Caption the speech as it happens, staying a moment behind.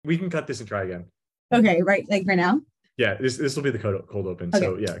We can cut this and try again. Okay, right, like right now. Yeah, this will be the cold open. Okay.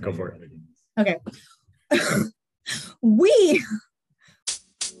 So yeah, go for it. Okay. We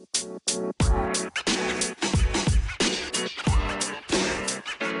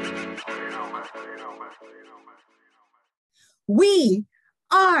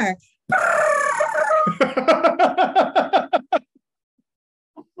are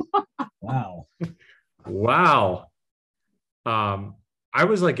Wow. Wow. I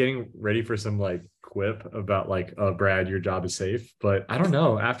was like getting ready for some like quip about like, Brad, your job is safe, but I don't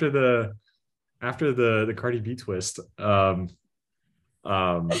know. After the Cardi B twist, oh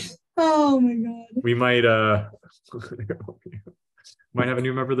my god, we might might have a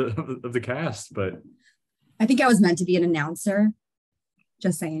new member of the cast. But I think I was meant to be an announcer.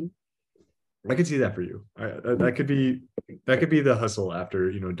 Just saying. I could see that for you. That could be the hustle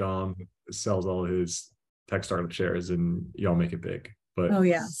after Dom sells all his tech startup shares and y'all make it big. But oh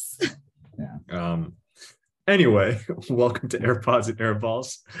yes. Yeah. Anyway, welcome to AirPods and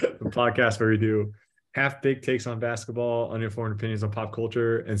Airballs, the podcast where we do half-baked takes on basketball, uninformed opinions on pop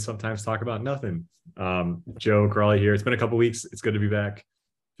culture, and sometimes talk about nothing. Joe Crawley here. It's been a couple weeks. It's good to be back.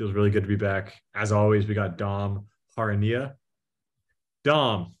 Feels really good to be back. As always, we got Dom Harania.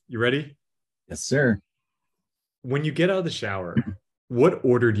 Dom, you ready? Yes, sir. When you get out of the shower, what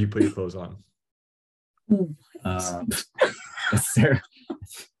order do you put your clothes on? Is there?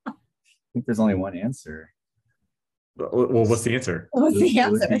 I think there's only one answer. Well, what's the answer? What's the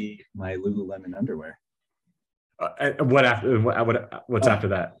It would answer? be my Lululemon underwear. What's after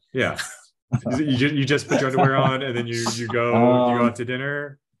that? Yeah. You just put your underwear on and then you go out to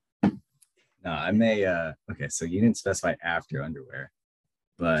dinner. No, I may. Okay, so you didn't specify after underwear,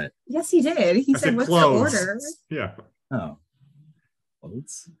 but Yes, he did. He said, "What's clothes. the order?" Yeah. oh,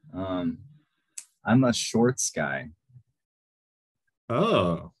 clothes. I'm a shorts guy.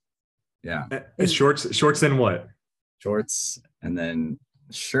 Oh. Yeah, Shorts then what? shorts and then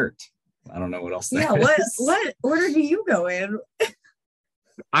shirt. I don't know what else. Yeah. that is. What order do you go in?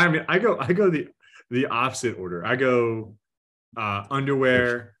 I mean, I go the opposite order. I go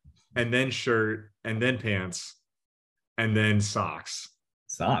underwear and then shirt and then pants and then socks.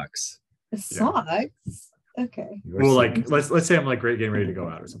 Socks. Socks. Okay. Your Well, like socks? let's say I'm like getting ready to go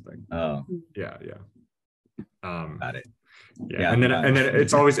out or something. Oh, Yeah. got it. Yeah, and then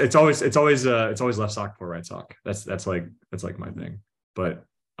it's always left sock before right sock. That's like my thing. But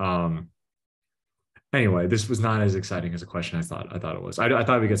anyway, this was not as exciting as a question I thought it was. I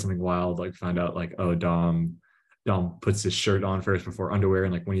thought we'd get something wild, like find out like, oh, Dom puts his shirt on first before underwear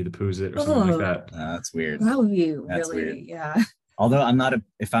and like Winnie the Pooh's it or something like that. That's weird. That would be That's really weird. Yeah. Although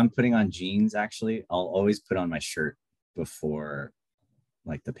if I'm putting on jeans, actually, I'll always put on my shirt before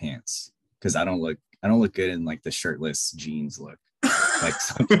like the pants because I don't look good in like the shirtless jeans look. Like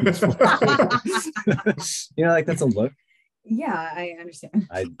some people. Like that's a look. Yeah, I understand.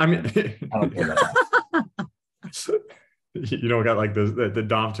 I mean, I don't care about that. you don't got like the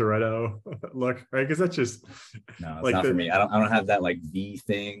Dom Toretto look, right? Because that's just No, it's like not for me. I don't have that like V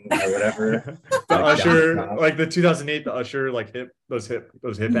thing or whatever. the Like Usher, John Scott. like the 2008, the Usher, like those hip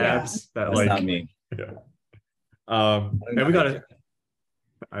Yeah. abs. That That's like not me. Yeah. And we got to.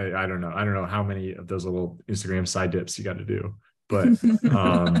 I don't know how many of those little Instagram side dips you got to do, but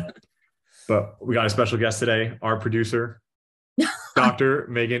we got a special guest today, our producer, Dr.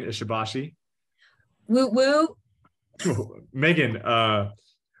 Megan Ishibashi. Woo woo. Megan,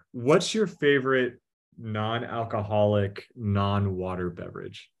 what's your favorite non-alcoholic, non-water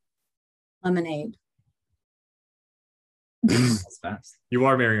beverage? Lemonade. That's fast. You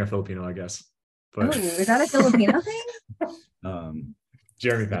are marrying a Filipino, I guess. Oh, But is that a Filipino thing?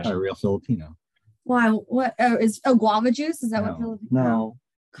 Jeremy A Fashion. real Filipino. Why? What? Oh, is guava juice? Is that what Filipino? No.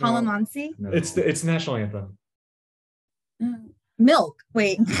 Calamansi? No. It's the national anthem. Milk.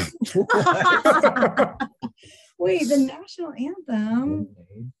 Wait. Wait, the national anthem.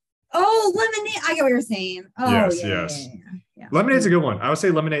 Oh, lemonade. I get what you're saying. Oh, Yes, yeah, yes. yeah. Lemonade's a good one. I would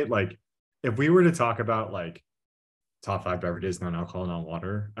say lemonade, like, if we were to talk about like top 5 beverages, non-alcohol,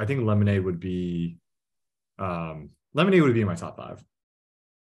 non-water, I think lemonade would be in my top 5.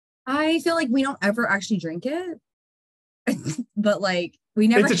 I feel like we don't ever actually drink it, but like we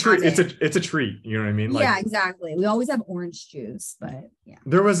never. It's a treat. have it. It's a treat. You know what I mean? Like, yeah, exactly. We always have orange juice, but yeah.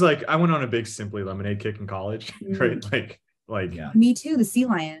 there was like, I went on a big Simply Lemonade kick in college, right? Like Yeah. Me too. The sea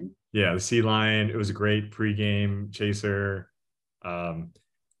lion. yeah, the Sea Lion. It was a great pregame chaser.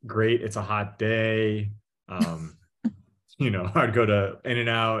 Great. It's a hot day. I'd go to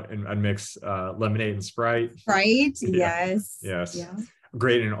In-N-Out and I'd mix lemonade and Sprite. Right? Yeah. Yes. Yes. Yeah.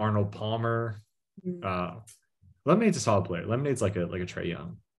 Great in Arnold Palmer. Mm. Lemonade's a solid player. Lemonade's like a Trae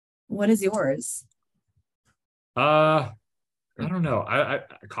Young. What is yours? I don't know. I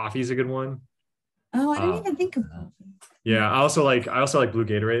coffee is a good one. Oh, I didn't Uh, even think of coffee. Yeah, I also like blue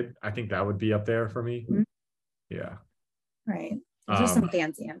Gatorade. I think that would be up there for me. Mhm. Yeah. Right. Those are some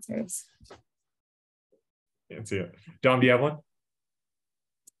fancy answers. Can't see it. Dom, do you have one?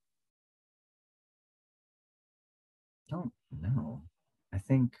 Don't know. I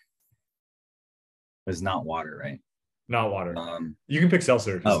think it's not water, right? Not water. Um, You can pick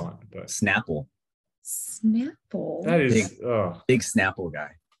seltzer if you Oh. want, but Snapple. Snapple. that is Big Snapple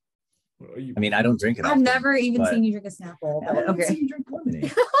guy. you- I mean, I don't drink it. I've often, never even but seen you drink a Snapple. I But haven't seen okay. you drink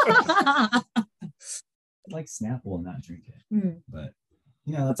lemonade. I like Snapple and not drink it. Mm. But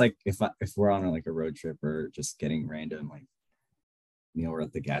that's like if we're on like a road trip or just getting random, like we're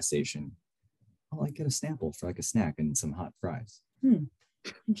at the gas station, I'll like get a Snapple for like a snack and some hot fries.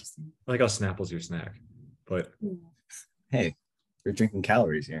 Interesting. I like how Snapple's your snack, but Hey, we're drinking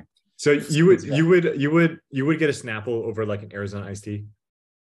calories here. so you would get a Snapple over like an Arizona iced tea?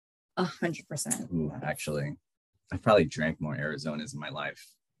 100%. Ooh, actually, I've probably drank more Arizonas in my life.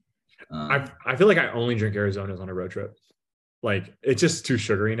 I feel like I only drink Arizonas on a road trip. Like it's just too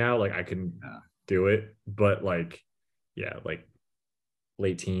sugary now. Like I can do it, but like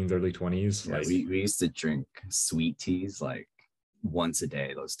late teens, early 20s. Yeah, like we used to drink sweet teas like once a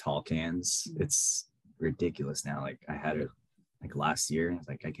day, those tall cans. It's ridiculous now. Like I had it like last year and I was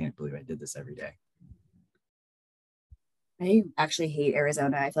like, I can't believe I did this every day. I actually hate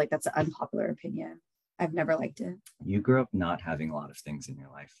Arizona. I feel like that's an unpopular opinion. I've never liked it. You grew up not having a lot of things in your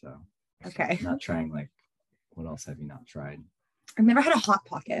life though. Okay. Not trying like, what else have you not tried? I've never had a Hot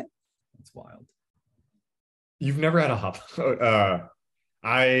Pocket. That's wild. You've never had a hot.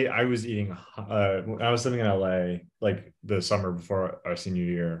 I was eating. When I was living in LA, like the summer before our senior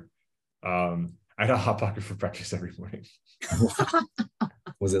year. I had a Hot Pocket for breakfast every morning.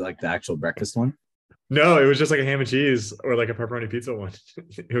 Was it like the actual breakfast one? No, it was just like a ham and cheese or like a pepperoni pizza one.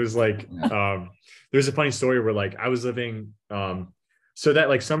 It was like there's a funny story where like I was living so that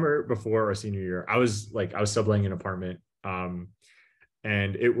like summer before our senior year, I was subletting an apartment.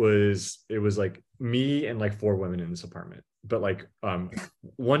 And it was like me and like 4 women in this apartment. But like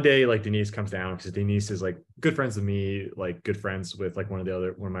one day like Denise comes down because Denise is like good friends with me, like good friends with like one of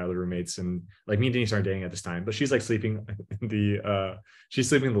my other roommates, and like me and Denise aren't dating at this time, but she's like sleeping in the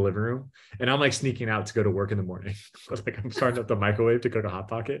living room, and I'm like sneaking out to go to work in the morning. But like I'm starting up the microwave to cook a Hot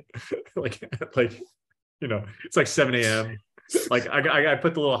Pocket. like it's like 7 a.m. Like I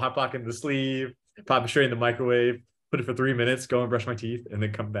put the little Hot Pocket in the sleeve, pop it straight in the microwave, put it for 3 minutes, go and brush my teeth, and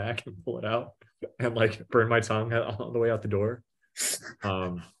then come back and pull it out and like burn my tongue on the way out the door.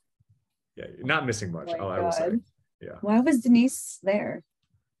 Yeah, not missing much. Oh my I will say. God. Yeah, Why was Denise there?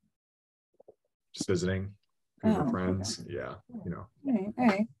 just visiting Oh, with friends. Okay. Yeah, All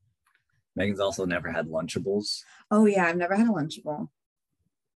right. Megan's also never had Lunchables. Oh yeah, I've never had a Lunchable.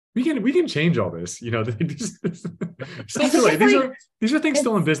 we can change all this. Still I feel like think these are things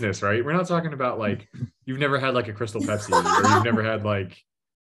still in business, right? We're not talking about like you've never had like a Crystal Pepsi, or you've never had like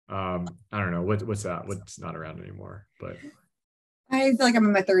I don't know what's that? What's not around anymore? But I feel like I'm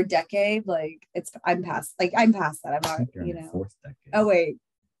in my 3rd decade. Like I'm past that. I'm not, You're in the 4th decade. Oh wait.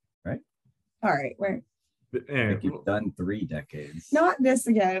 Right? All right. We're I think you've done 3 decades. not this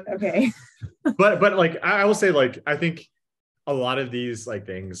again. Okay. but like I will say, like I think a lot of these like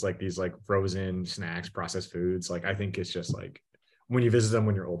things, like these like frozen snacks, processed foods, like I think it's just like when you visit them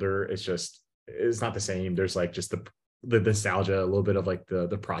when you're older, it's not the same. There's like just the nostalgia, a little bit of like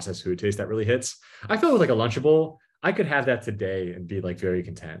the processed food taste that really hits. I feel like a Lunchable, I could have that today and be like very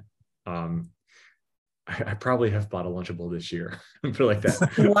content. I probably have bought a Lunchable this year. I feel like that.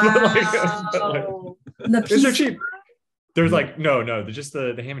 Wow. They're cheap. There's like no, just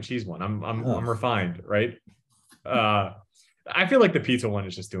the ham and cheese one. I'm refined, right? I feel like the pizza one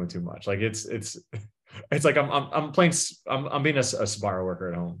is just doing too much. Like it's like I'm playing. I'm being a Sbarro worker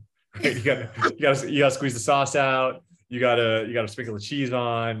at home. Right? You gotta squeeze the sauce out. You gotta sprinkle the cheese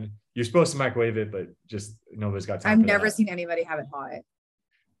on. You're supposed to microwave it, but just nobody's got time. I've never seen anybody have it hot.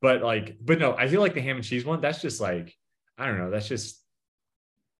 But no, I feel like the ham and cheese one, that's just like, I don't know, that's just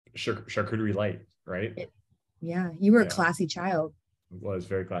charcuterie light, right? Yeah, you were a classy child. It was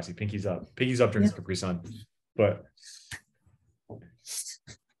very classy. Pinkies up drinks Capri Sun. But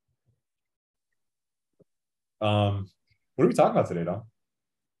what are we talking about today, Dom?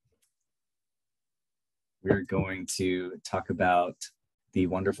 We're going to talk about the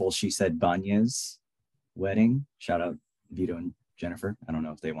wonderful She Said Banya's wedding. Shout out Vito and Jennifer. I don't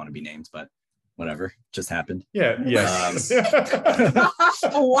know if they want to be named, but whatever, just happened. Yeah, yes.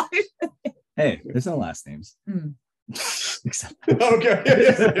 What? Hey, there's no last names. except Okay.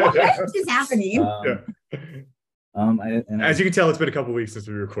 Yeah. What is happening? As you can tell, it's been a couple weeks since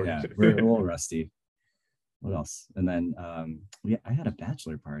we recorded. Yeah, we're a little rusty. What else? And then I had a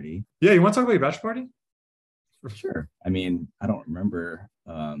bachelor party. Yeah, you want to talk about your bachelor party? Sure. I mean, I don't remember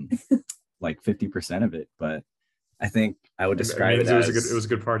like 50% of it, but I think I would describe it as it was a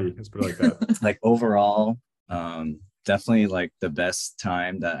good party. Let's put it like that. like overall, definitely like the best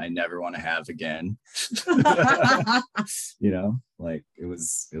time that I never want to have again. You know, like it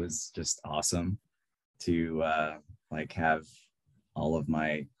was just awesome to like have all of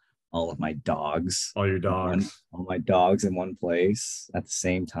my dogs, All your dogs, all my dogs in one place at the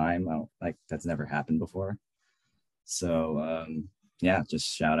same time. I don't, like that's never happened before. So yeah, just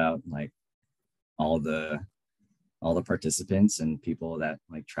shout out like all the participants and people that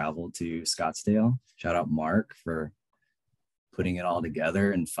like traveled to Scottsdale. Shout out Mark for putting it all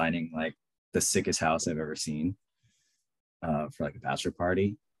together and finding like the sickest house I've ever seen for like a bachelor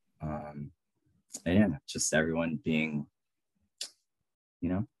party. And yeah, just everyone being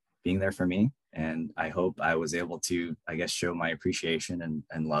there for me. And I hope I was able to, I guess, show my appreciation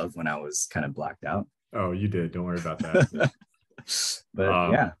and love when I was kind of blacked out. Oh, you did. Don't worry about that.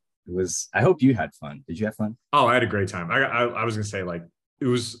 But yeah, it was, I hope you had fun. Did you have fun? Oh, I had a great time. I was gonna say, like, it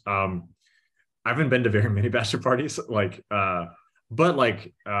was I haven't been to very many bachelor parties, like but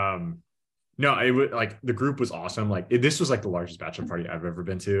like no, it was like the group was awesome. Like this was like the largest bachelor party I've ever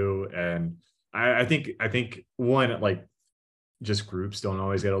been to. And I think one, like, just groups don't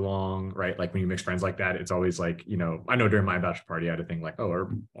always get along, right? Like when you mix friends like that, it's always like, you know, I know during my bachelor party I had to think like, oh,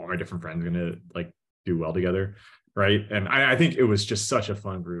 are all my different friends gonna like do well together, right? And I think it was just such a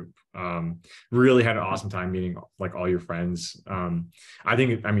fun group. Really had an awesome time meeting like all your friends. I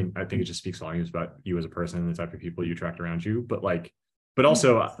think it just speaks volumes about you as a person and the type of people you attract around you. But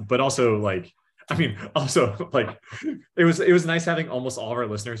also like, I mean, also like it was nice having almost all of our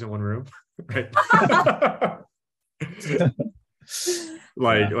listeners in one room, right?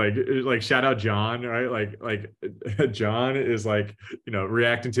 like shout out John, right? Like John is like, you know,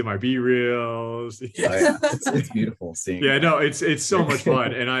 reacting to my B reels. Oh, yeah. It's beautiful seeing. Yeah, no, it's so much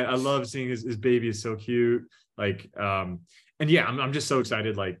fun, and I love seeing his baby is so cute. Like, and yeah, I'm just so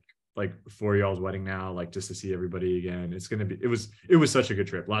excited. Like for y'all's wedding now, like just to see everybody again. It was such a good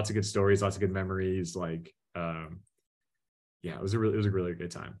trip. Lots of good stories, lots of good memories. Like, yeah, it was a really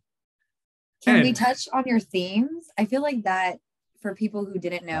good time. Can we touch on your themes? I feel like that for people who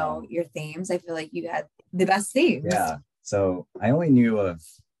didn't know your themes, I feel like you had the best themes. Yeah. So I only knew of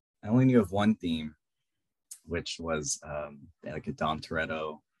one theme, which was like a Dom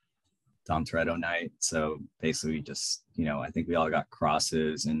Toretto night. So basically just, you know, I think we all got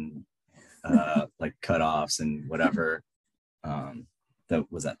crosses and like cutoffs and whatever. That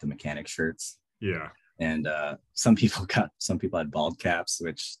was at the mechanic shirts. Yeah. And some people had bald caps,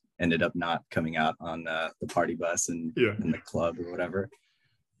 which ended up not coming out on the party bus and in the club or whatever.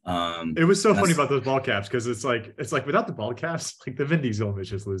 It was so funny about those ball caps because it's like without the ball caps, like the Vin Diesel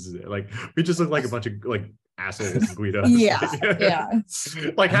image just loses it. Like we just look like a bunch of like assholes in Guido. Yeah.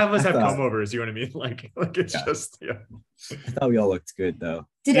 Like half of us have come overs, you know what I mean? Like it's just I thought we all looked good though.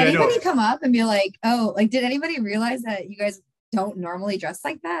 Did anybody come up and be like, oh, like did anybody realize that you guys don't normally dress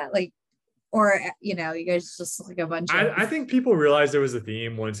like that? Like, or, you know, you guys just look like a bunch of... I think people realized there was a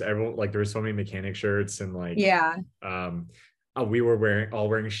theme once everyone, like there were so many mechanic shirts and like, we were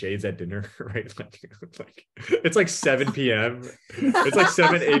wearing shades at dinner, right? Like it's like 7 p.m. It's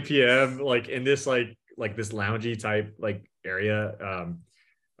like 8 p.m. like in this like this loungy type like area.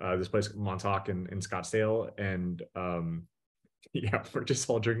 This place Montauk in Scottsdale. And yeah, we're just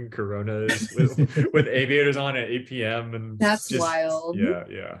all drinking Coronas with aviators on at 8 p.m. and that's just, wild.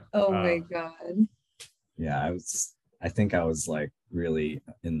 Yeah. Oh my God. Yeah, I think I was like really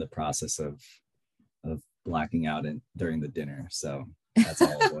in the process of blacking out during the dinner. So that's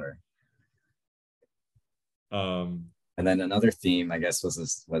all it were. And then another theme, I guess,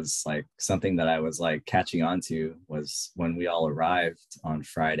 was like something that I was like catching on to was when we all arrived on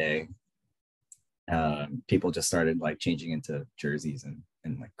Friday. People just started like changing into jerseys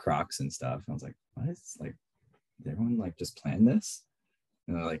and like Crocs and stuff. I was like, what is like, did everyone like just plan this?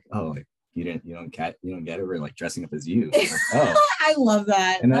 And they're like, oh, like you don't get it. We're like dressing up as you. Like, oh, I love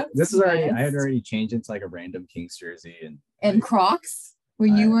that. And this is already, I had already changed into like a random Kings jersey and Crocs. Were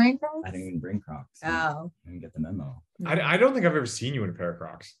you wearing Crocs? I didn't even bring Crocs. Oh, I didn't get the memo. I don't think I've ever seen you in a pair of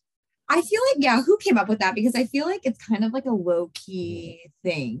Crocs. I feel like, who came up with that? Because I feel like it's kind of like a low-key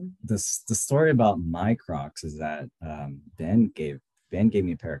thing. The story about my Crocs is that Ben gave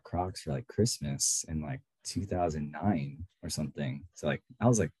me a pair of Crocs for like Christmas in like 2009 or something. So like I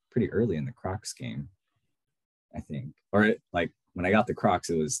was like pretty early in the Crocs game. I think. Or like when I got the Crocs,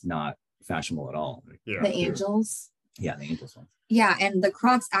 it was not fashionable at all. Yeah. The Angels. Yeah, the Angels one. Yeah, and the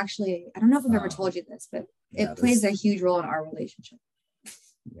Crocs actually, I don't know if I've ever Oh. told you this, but Yeah, it plays a huge role in our relationship.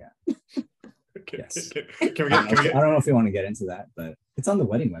 Yeah. Yes. Yes. Can we I get, don't know if we want to get into that, but it's on the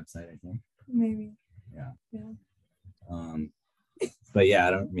wedding website, I think. Maybe. But yeah,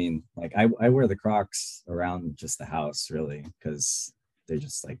 I don't mean like I wear the Crocs around just the house really because they're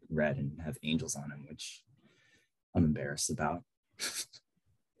just like red and have angels on them, which I'm embarrassed about.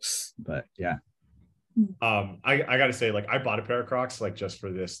 But yeah. I gotta say, like, I bought a pair of Crocs like just for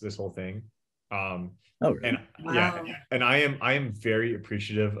this whole thing. Oh, really? And Wow. yeah, and I am very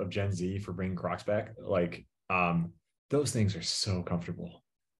appreciative of Gen Z for bringing Crocs back. Like, those things are so comfortable.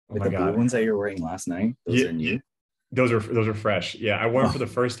 Oh Like my the blue god, ones that you're wearing last night, those are new. those are fresh. Yeah, I wore them for the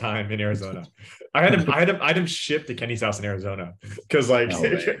first time in Arizona. I had them shipped to Kenny's house in Arizona because like No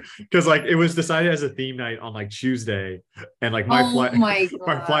way. because like it was decided as a theme night on like Tuesday, and like my flight my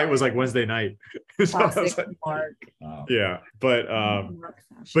my flight was like Wednesday night. So I was Classic like, Mark. Wow. yeah, but Mark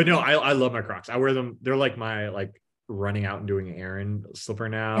fashion. but no, I love my Crocs. I wear them. They're like my like running out and doing an errand slipper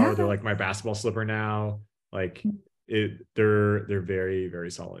now. Yeah. They're like my basketball slipper now. Like they're very, very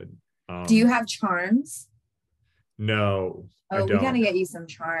solid. Do you have charms? No, I Oh, we don't. gotta get you some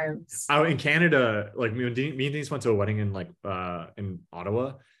charms. Out in Canada, like me and Denise went to a wedding in like in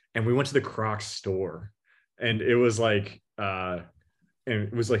Ottawa, and we went to the Crocs store, and it was like and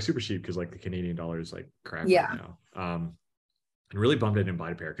it was like super cheap because like the Canadian dollar is like crap Yeah. right now. And really bummed I didn't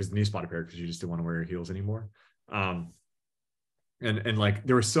buy a pair because Denise bought a pair because she just didn't want to wear her heels anymore. And like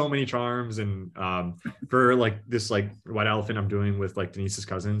there were so many charms, and for like this like white elephant I'm doing with like Denise's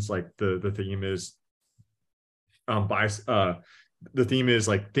cousins, like the theme is the theme is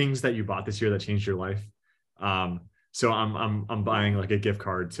like things that you bought this year that changed your life. So I'm buying like a gift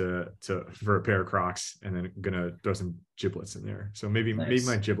card to for a pair of Crocs, and then gonna throw some giblets in there. So maybe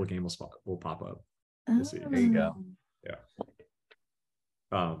my giblet game will pop up. We'll see. There you go.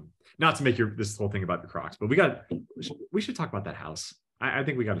 Not to make this whole thing about the Crocs, but we should talk about that house. I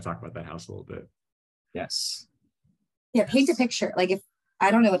think we got to talk about that house a little bit. Yes. Yeah, paint a picture. Like if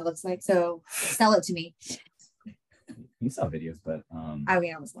I don't know what it looks like, so sell it to me. You saw videos, but I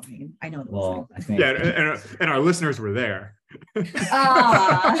mean, I was lying. I know what it looks well, I think Yeah, and our listeners were there. like.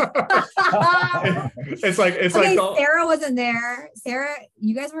 Ah. It's like Okay, Sarah wasn't there. Sarah,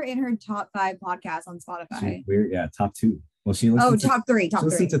 you guys were in her top 5 podcasts on Spotify. we're top 2. Well, she listened to, top 3. she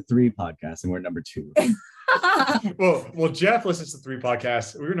listened to 3 podcasts, and we're number 2. well, Jeff listens to 3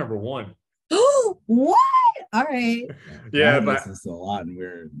 podcasts. We were number 1. What? All right. Yeah, Brad but listens to a lot, and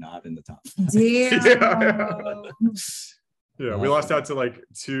we're not in the top. Damn. yeah, we lost out to like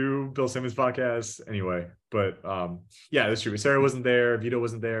 2 Bill Simmons podcasts anyway. But yeah, that's true. Sarah wasn't there. Vito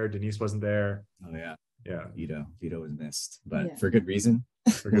wasn't there. Denise wasn't there. Oh yeah, Yeah, Vito was missed, but Yeah. for good reason.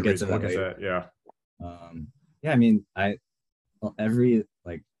 for We'll good get reason. to that We'll get to later. that. Yeah. Yeah, I mean, every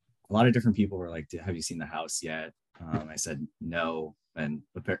like a lot of different people were like, have you seen the house yet? I said no, and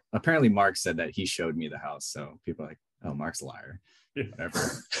apparently Mark said that he showed me the house, so people are like, oh, Mark's a liar. Yeah.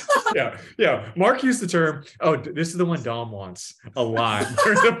 Whatever. yeah. Mark used the term, oh, this is the one Dom wants a lot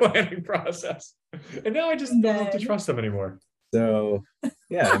during the planning process. And now I just don't have to trust him anymore. So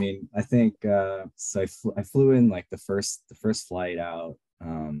yeah, I mean, I think so. I flew in like the first flight out,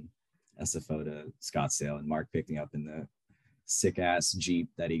 SFO to Scottsdale, and Mark picked me up in the sick ass Jeep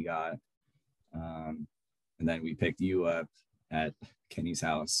that he got, and then we picked you up at Kenny's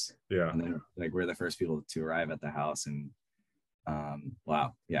house, Yeah. and then like we're the first people to arrive at the house, and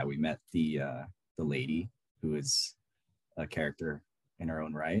wow, yeah, we met the lady who is a character in her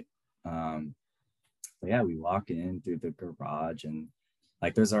own right. But yeah, we walk in through the garage, and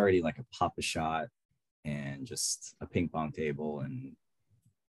like there's already like a Pop-A-Shot and just a ping pong table and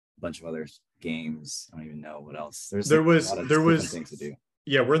a bunch of other games. I don't even know what else. There was different things to do.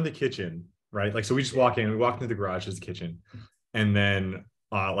 Yeah, we're in the kitchen, right? Like, so we just walk in, we walk into the garage, there's the kitchen. And then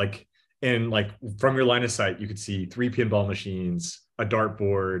like from your line of sight, you could see 3 pinball machines, a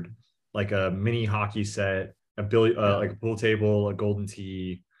dartboard, like a mini hockey set, like a pool table, a golden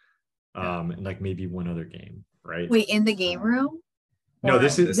tee, and like maybe one other game, right? Wait, in the game room? No, Or-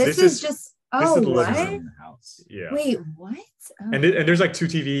 this is just. this is Oh, the living what? room. In the house. Yeah. Wait, what? Oh. And there's like 2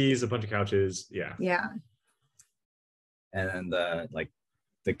 TVs, a bunch of couches. Yeah. Yeah. And then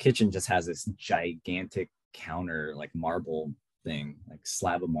the kitchen just has this gigantic counter, like marble thing, like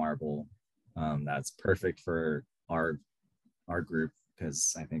slab of marble, that's perfect for our group,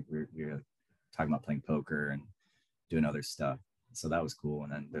 because I think we're talking about playing poker and doing other stuff. So that was cool.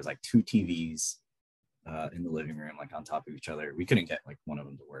 And then there's like 2 TVs in the living room, like on top of each other. We couldn't get like one of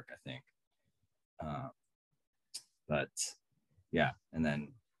them to work, I think. But yeah, and then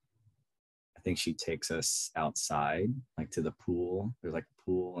I think she takes us outside, like to the pool. There's like a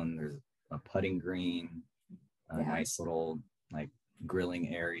pool and there's a putting green, a nice little like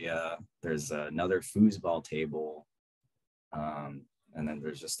grilling area. There's another foosball table. And then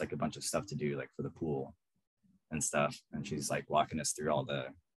there's just like a bunch of stuff to do like for the pool and stuff. And she's like walking us through all the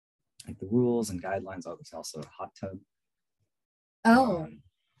like the rules and guidelines. Oh, there's also a hot tub. Oh.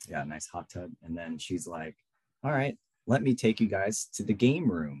 Yeah, nice hot tub. And then she's like, all right, let me take you guys to the game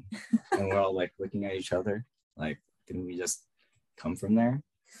room. And we're all like looking at each other like, didn't we just come from there?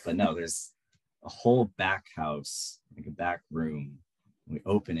 But no, there's a whole back house, like a back room. We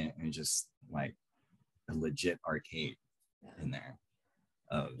open it and it's just like a legit arcade in there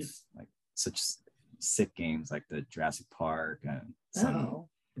of like such sick games like the Jurassic Park and some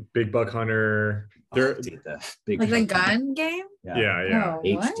Big Buck Hunter. dude, the big like the gun game. Yeah. Oh,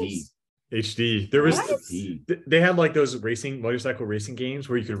 HD. HD. There was HD. they had like those motorcycle racing games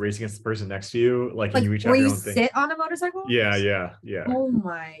where you could race against the person next to you, like and you each have where your you own thing. sit on a motorcycle. Yeah. Oh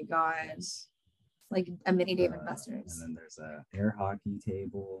my god, like a mini Dave and Buster's. And then there's a air hockey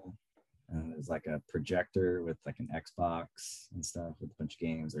table, and there's like a projector with like an Xbox and stuff with a bunch of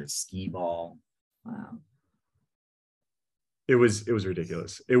games. There's skee ball. Wow. It was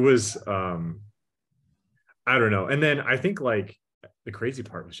ridiculous. It was I don't know. And then I think like the crazy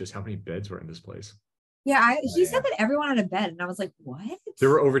part was just how many beds were in this place. Yeah, he said that everyone had a bed, and I was like, what? There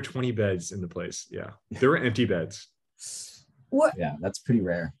were over 20 beds in the place. Yeah. There were empty beds. What? Yeah, that's pretty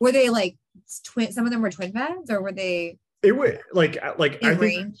rare. Were they like twin? Some of them were twin beds, or were they? It was like I think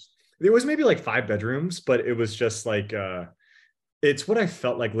range? there was maybe like 5 bedrooms, but it was just like it's what I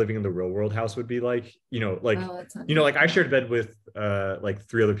felt like living in the real world house would be like, like like I shared a bed with like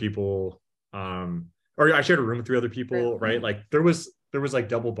 3 other people, or I shared a room with 3 other people, right? Like there was like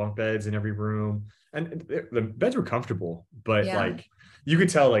double bunk beds in every room, and the beds were comfortable, but like you could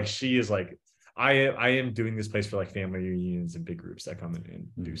tell like she is like I am doing this place for like family reunions and big groups that come in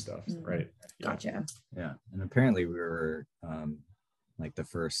and do stuff, right? Gotcha. Yeah, and apparently we were like the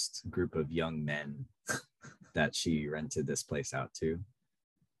first group of young men that she rented this place out to,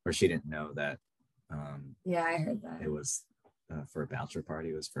 or she didn't know that. Yeah, I heard that. It was for a bachelor party.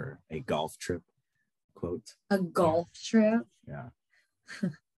 It was for a golf trip, quote. A golf trip? Yeah.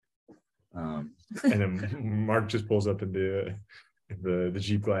 And then Mark just pulls up in the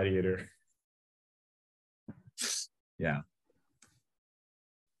Jeep Gladiator. Yeah.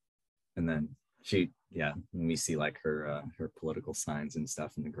 And then when we see like her political signs and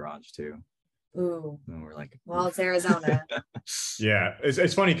stuff in the garage too. Ooh. And we're like, well, it's Arizona. Yeah,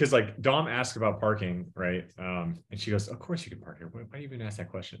 it's funny because like Dom asked about parking, right? And she goes, "Of course you can park here. Why do you even ask that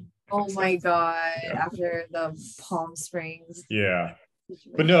question?" Oh my god! Yeah. After the Palm Springs. Yeah,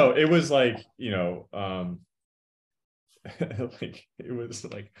 but no, it was like like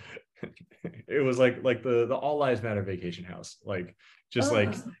it was like the All Lives Matter vacation house, like just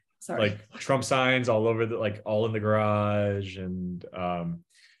like Trump signs all over all in the garage, and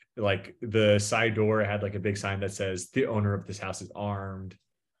like the side door had like a big sign that says the owner of this house is armed.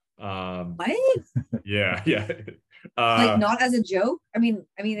 What? Yeah. Like not as a joke. I mean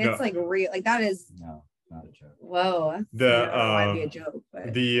it's like real, like that is not a joke. Whoa. Might be a joke,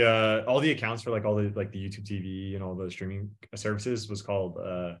 but the all the accounts for like all the YouTube TV and all the streaming services was called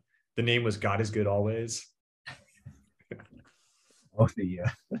the name was God is Good Always. Oh,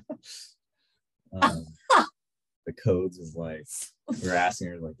 the codes is like, we're asking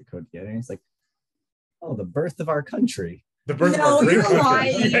her like the code to get it, and it's like, oh, the birth of our country. The birth of our great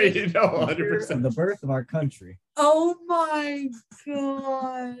country. Yeah, 100%. The birth of our country. Oh my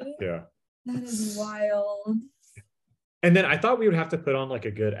god. Yeah. That is wild. And then I thought we would have to put on like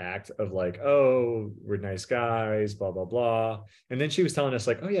a good act of like, oh, we're nice guys, blah, blah, blah. And then she was telling us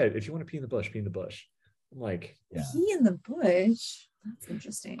like, oh yeah, if you want to pee in the bush, pee in the bush. I'm like, yeah. Pee in the bush? That's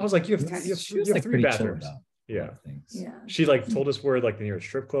interesting. I was like, you have 3 bathrooms. Yeah. Yeah. She like told us where like the nearest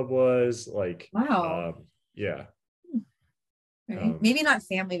strip club was. Like, wow. Yeah. Right. Maybe not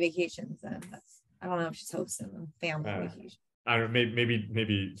family vacations then. I don't know if she's hosting a family vacation. I don't know,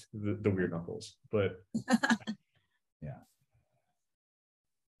 maybe the weird knuckles, but yeah.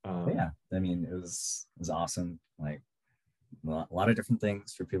 But yeah, I mean, it was awesome. Like a lot of different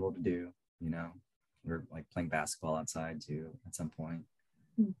things for people to do. We're like playing basketball outside too at some point.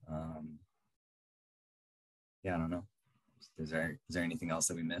 Yeah, I don't know. Is there anything else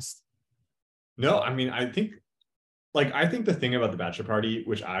that we missed? No, I mean, I think the thing about the bachelor party,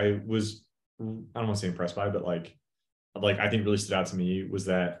 which I don't want to say impressed by, but like I think really stood out to me was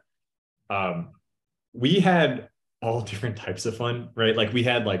that we had all different types of fun, right? Like we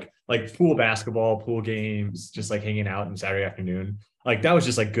had like pool basketball, pool games, just like hanging out on Saturday afternoon. Like that was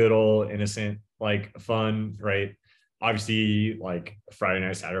just like good old innocent like fun, right? Obviously, like Friday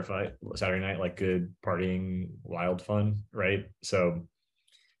night, Saturday night, like good partying, wild fun, right? So,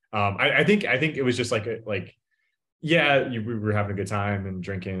 I think it was just like yeah, we were having a good time and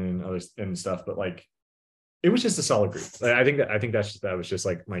drinking and other and stuff, but like it was just a solid group. Like, I think that was just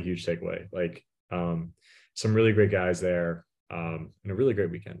like my huge takeaway. Like, some really great guys there, and a really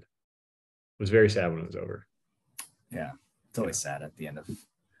great weekend. It was very sad when it was over. Yeah, it's always sad at the end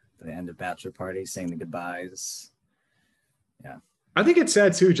of bachelor party, saying the goodbyes. Yeah, I think it's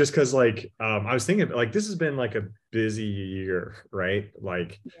sad too, just because like I was thinking like this has been like a busy year, right?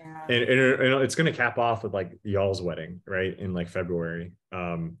 Like, Yeah. and it's gonna cap off with like y'all's wedding, right, in like February.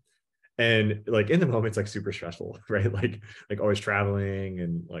 And like in the moment, it's like super stressful, right? Like always traveling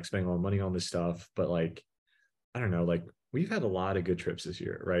and like spending all the money on this stuff. But like, I don't know, like we've had a lot of good trips this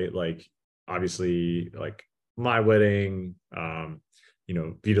year, right? Like obviously like my wedding, you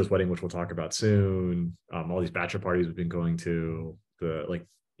know, Vito's wedding, which we'll talk about soon. All these bachelor parties we've been going to, the like,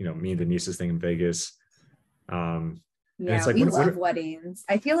 you know, me and Denise's thing in Vegas. And Yeah, it's like we love weddings.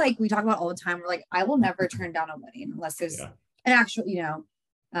 I feel like we talk about all the time. We're like, I will never turn down a wedding unless there's yeah. an actual,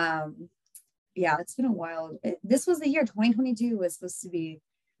 yeah, it's been a while. This was the year 2022 was supposed to be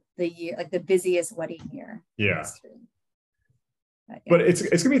the year, like the busiest wedding year. Yeah. Yeah. But it's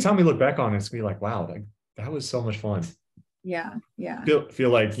gonna be a time we look back on and it's gonna be like, wow, like that was so much fun. Yeah.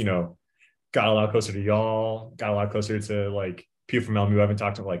 Feel like, you know, got a lot closer to y'all, got a lot closer to like people from LMU. I haven't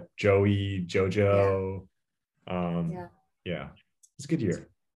talked to like Joey, JoJo. Yeah. It's a good year.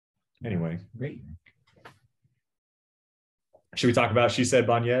 Anyway, great. Should we talk about She Said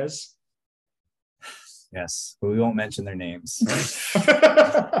Banez? Yes, but we won't mention their names.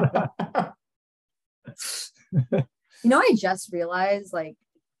 I just realized like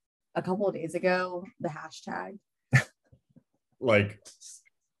a couple of days ago, the hashtag. Like,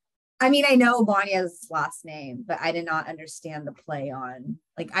 I mean, I know Banez's last name, but I did not understand the play on,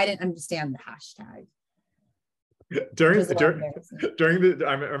 like, I didn't understand the hashtag. During the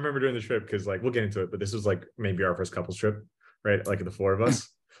I remember during the trip, because like we'll get into it, but this was like maybe our first couples trip, right? Like the four of us.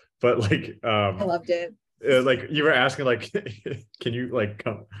 But like I loved it. Like you were asking, like, can you like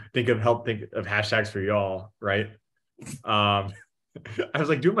think of hashtags for y'all, right? I was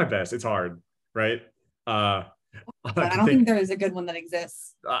like doing my best. It's hard, right? But I don't think there is a good one that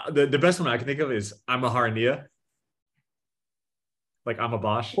exists. The best one I can think of is I'm a Harania. Like I'm a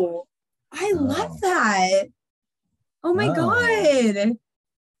Bosch. Cool. I love that. Oh my God.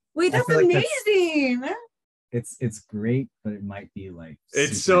 Wait, that's amazing. It's great, but it might be like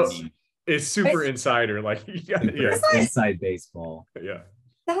it's super insider. Like inside baseball. Yeah.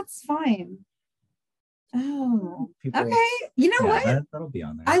 That's fine. Oh, okay. You know what? That'll be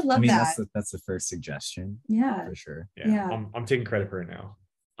on there. I love that. That's the first suggestion. Yeah, for sure. Yeah. I'm taking credit for it now.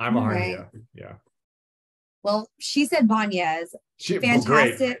 I'm a Harania. Yeah. Well, She Said Banez.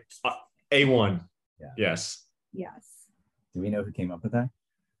 Fantastic. A1. Yeah. Yes. Do we know who came up with that?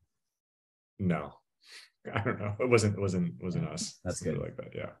 No, I don't know. It wasn't us. That's good. Like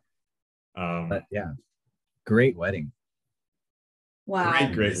that. Yeah. But yeah, great wedding.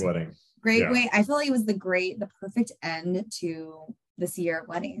 Wow. Great wedding. Great way. I feel like it was the perfect end to this year of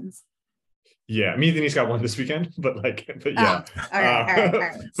weddings. Yeah, me and Denise got one this weekend, but yeah. All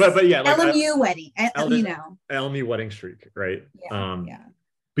right. But yeah, like LMU wedding, LMU wedding streak, right? Yeah.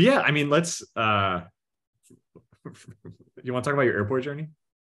 But yeah, I mean, let's. You want to talk about your airport journey?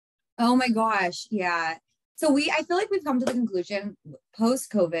 Oh my gosh, yeah. So I feel like we've come to the conclusion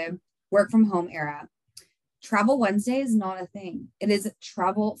post-COVID, work from home era. Travel Wednesday is not a thing. It is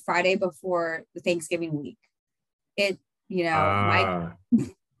travel Friday before the Thanksgiving week.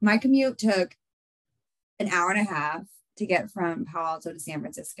 My commute took an hour and a half to get from Palo Alto to San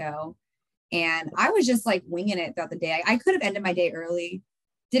Francisco. And I was just like winging it throughout the day. I could have ended my day early.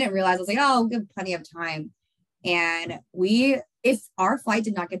 Didn't realize. I was like, oh, we have plenty of time. And if our flight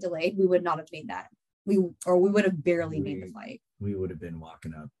did not get delayed, we would not have made that. We would have barely made the flight. We would have been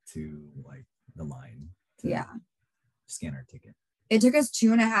walking up to like the line. Scan our ticket. It took us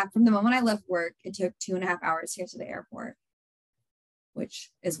 2.5 from the moment I left work. It took 2.5 hours to get to the airport, which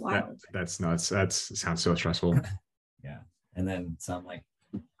is wild. That's nuts. That sounds so stressful. Yeah. And then so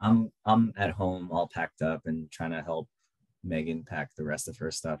I'm at home all packed up and trying to help Megan pack the rest of her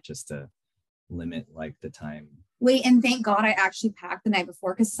stuff just to limit like the time. Wait, and thank God I actually packed the night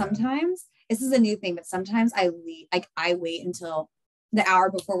before, because sometimes this is a new thing, but sometimes I wait until the hour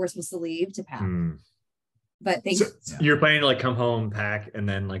before we're supposed to leave to pack. But you're planning to like come home, pack, and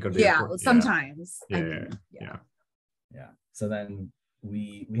then like go to the airport? Sometimes. Yeah. Yeah. So then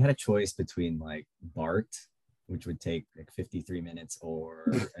we had a choice between like BART, which would take like 53 minutes,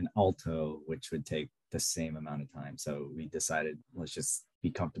 or an Alto, which would take the same amount of time. So we decided let's just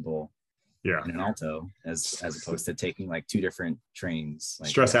be comfortable Yeah. in an Alto as opposed to taking like two different trains. Like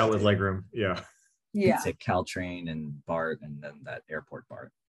Stress out with legroom. Yeah. Yeah. take Caltrain and BART and then that airport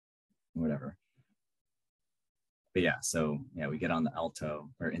BART, whatever. But yeah, so yeah, we get on the Alto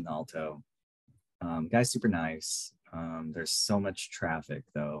or in the Alto. Guy's super nice. There's so much traffic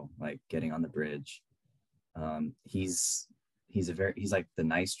though, like getting on the bridge. He's like the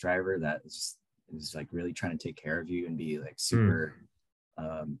nice driver that is like really trying to take care of you and be like super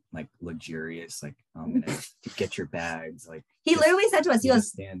like luxurious, like I'm gonna get your bags. Like He literally said to us, he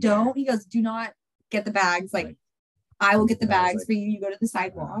goes, don't. He goes, do not get the bags. Like I will get the bags like, for you. You go to the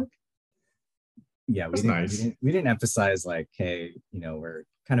sidewalk. Yeah, we didn't emphasize like, hey, we're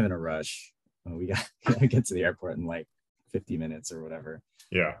kind of in a rush. We gotta get to the airport in like 50 minutes or whatever.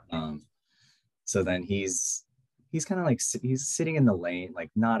 Yeah. So then he's kind of like he's sitting in the lane,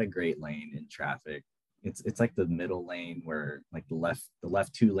 like not a great lane in traffic. It's like the middle lane where like the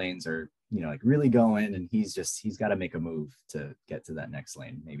left two lanes are like really going, and he's got to make a move to get to that next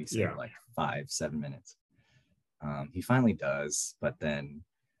lane, maybe save like 5-7 minutes. He finally does, but then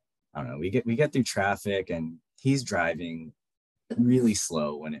I don't know, we get through traffic and he's driving really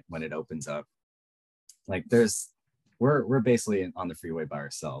slow when it opens up. Like we're basically on the freeway by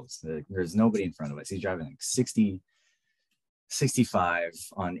ourselves. There's nobody in front of us. He's driving like 60 65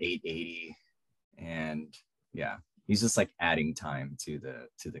 on 880, and yeah, he's just like adding time to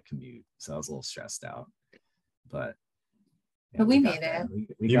the commute. So I was a little stressed out, but we made it.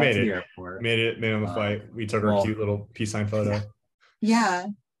 We got to the airport. Made it on the flight. We took our cute little peace sign photo. Yeah.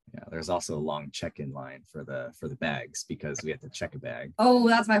 Yeah, there's also a long check-in line for the bags because we had to check a bag. Oh,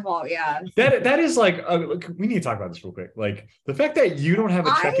 that's my fault. Yeah. That is like we need to talk about this real quick. Like the fact that you don't have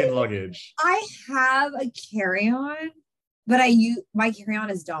a check-in luggage. I have a carry-on, but my carry-on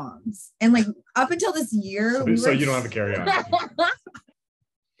is Dom's, and like up until this year, so you don't have a carry-on.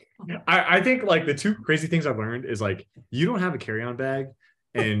 I think like the two crazy things I've learned is like you don't have a carry-on bag.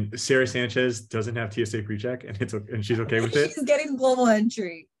 And Sarah Sanchez doesn't have TSA pre-check, and she's okay with it. She's getting global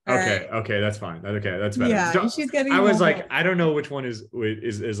entry. Okay, that's fine. Okay, that's better. Yeah, she's getting. I was like, I don't know which one is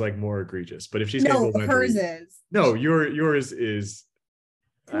like more egregious, but if she's getting global hers entry, is. No, yours is.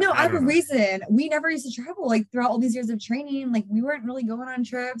 No, I have a reason. We never used to travel like throughout all these years of training. Like we weren't really going on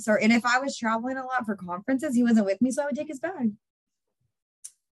trips, and if I was traveling a lot for conferences, he wasn't with me, so I would take his bag.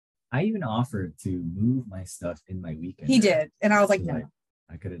 I even offered to move my stuff in my weekend. He did, and I was like, no. Like,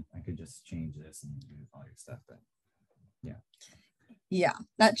 I could just change this and do all your stuff, but yeah,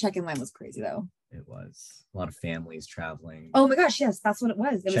 that check-in line was crazy though. It was a lot of families traveling. Oh my gosh, yes, that's what it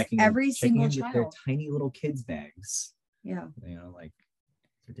was. It was every single child. Their tiny little kids' bags. Yeah, like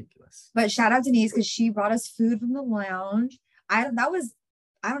it's ridiculous. But shout out Denise because she brought us food from the lounge. I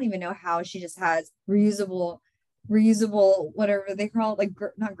don't even know how she just has reusable whatever they call it, like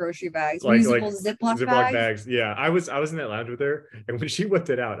not grocery bags, reusable Ziploc bags. Yeah, I was in that lounge with her, and when she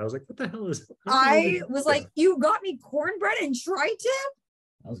whipped it out, I was like, what the hell is I was like, you got me cornbread and tri-tip?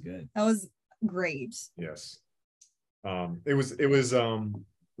 That was good. That was great. Yes. It was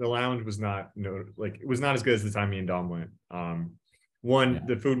the lounge was not it was not as good as the time me and Dom went. One,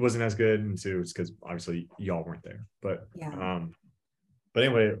 the food wasn't as good, and two, it's because obviously y'all weren't there. But but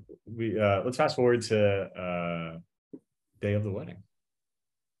anyway, we let's fast forward to day of the wedding.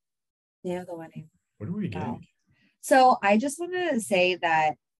 Day of the wedding. What are we getting? So I just want to say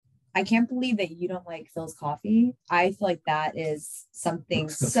that I can't believe that you don't like Phil's coffee. I feel like that is something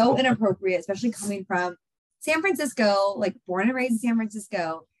so inappropriate, especially coming from San Francisco, like born and raised in San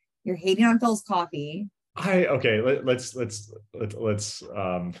Francisco. You're hating on Phil's coffee. Let's let's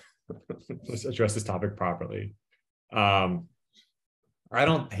address this topic properly. I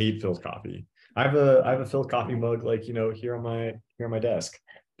don't hate Phil's coffee. I have a Phil's coffee mug, like here on my desk.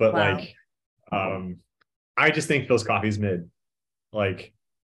 But I just think Phil's coffee is mid.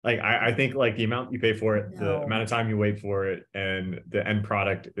 I think like the amount you pay for it, the amount of time you wait for it, and the end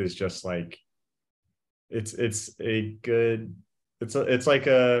product is just like it's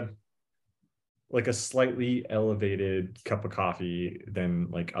like a slightly elevated cup of coffee than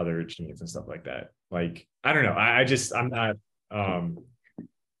like other chains and stuff like that. Like I don't know. I'm not.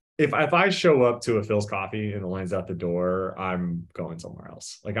 If I show up to a Phil's coffee and the line's out the door, I'm going somewhere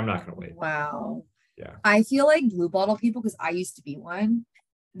else. Like I'm not gonna wait. Wow. Yeah. I feel like Blue Bottle people, because I used to be one,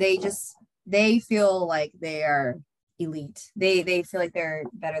 they feel like they are elite. They feel like they're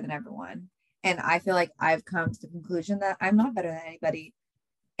better than everyone. And I feel like I've come to the conclusion that I'm not better than anybody.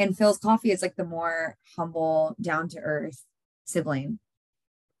 And Phil's Coffee is like the more humble, down to earth sibling.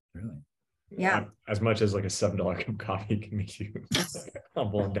 Really? Yeah. As much as like a $7 cup of coffee can make you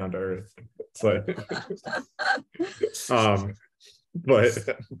humble and down to earth. It's like,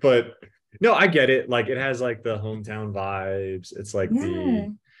 but no, I get it. Like it has like the hometown vibes. It's like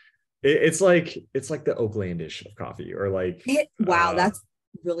it's like the Oaklandish of coffee, or like wow, that's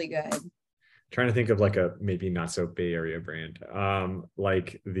really good. Trying to think of like a maybe not so Bay Area brand.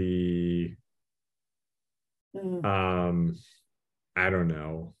 Like the I don't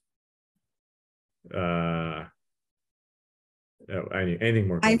know. Anything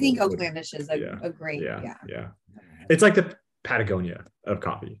more. I think Oaklandish is a great. Yeah. It's like the Patagonia of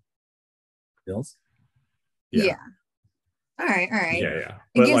coffee. Bills. Yeah. All right. Yeah.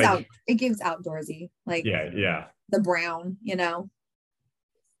 It gives outdoorsy, like the brown,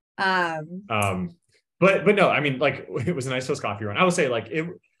 But no, I mean, like it was a nice Philz Coffee run. I would say like it,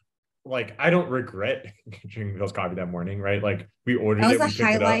 like I don't regret drinking Philz Coffee that morning, right? Like we ordered it. That was the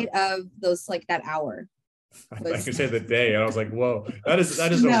highlight of those, like that hour. I could say the day, and I was like, "Whoa, that is a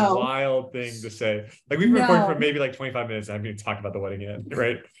wild thing to say." Like we've been recording for maybe like 25 minutes, and I haven't even talked about the wedding yet,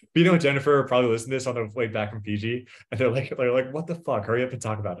 right? Vito and Jennifer probably listened to this on the way back from Fiji, and they're like, "What the fuck? Hurry up and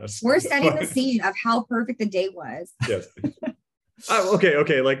talk about us." We're setting the scene of how perfect the date was. Yes.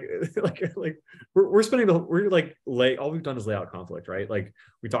 Okay. Like we're spending we're like all we've done is lay out conflict, right? Like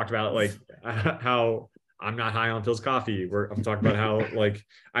we talked about like how I'm not high on Philz Coffee. I'm talking about how like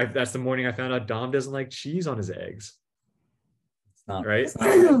that's the morning I found out Dom doesn't like cheese on his eggs. It's not right. It's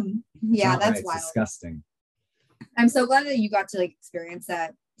not yeah, that's right. wild. It's disgusting. I'm so glad that you got to like experience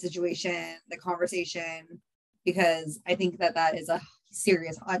that situation, the conversation, because I think that is a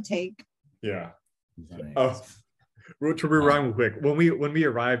serious hot take. Yeah. To rewind real quick, when we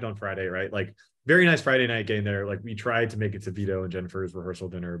arrived on Friday, right? Like very nice Friday night getting there. Like we tried to make it to Vito and Jennifer's rehearsal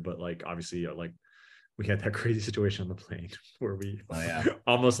dinner, but like obviously like we had that crazy situation on the plane where we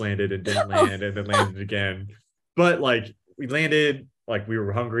almost landed and didn't land and then landed again. But like we landed, like we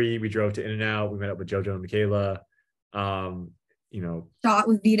were hungry. We drove to In-N-Out. We met up with JoJo and Michaela. Shot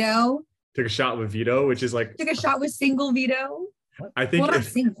with Vito. Took a shot with Vito, which is like took a shot with single Vito. I think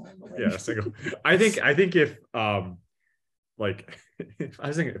single. Yeah, single. I think if like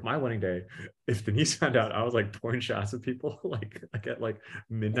if my wedding day, if Denise found out I was like pouring shots with people like at like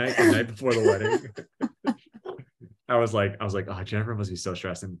midnight the night before the wedding, I was like, oh, Jennifer must be so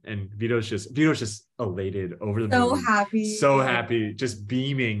stressed, and Vito's just elated over the moon, so happy, just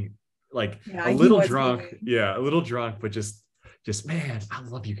beaming, like a little drunk, but just man, I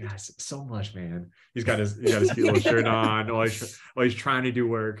love you guys so much, man. He's got his cute little shirt on while he's trying to do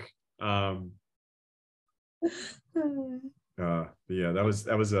work. Yeah, that was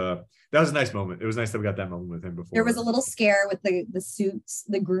a nice moment. It was nice that we got that moment with him before. There was a little scare with the suits,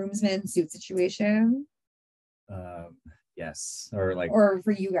 the groomsmen suit situation. Yes, or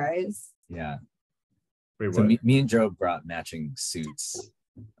for you guys. Yeah. Wait, so me and Joe brought matching suits.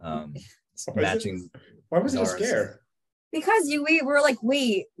 Matching. Why was he scared? Because we were like,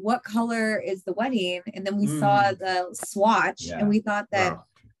 wait, what color is the wedding? And then we saw the swatch, and we thought that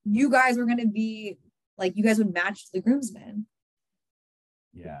you guys were going to be like, you guys would match the groomsmen.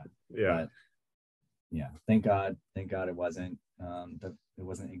 Yeah. But, thank God it wasn't. It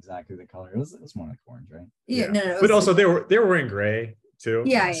wasn't exactly the color. It was more like orange, right? Yeah. No. But also they were wearing gray too.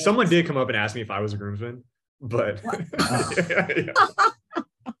 Yeah. Someone did come up and ask me if I was a groomsman, but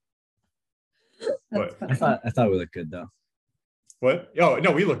But I thought we looked good though. What? Oh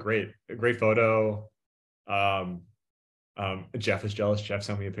no, we look great. A great photo. Jeff is jealous. Jeff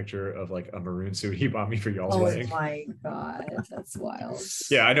sent me a picture of like a maroon suit he bought me for y'all's wedding. Oh my god, that's wild.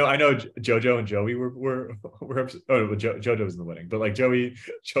 Yeah, I know. JoJo and Joey were upset. Oh, well, JoJo was in the wedding, but like Joey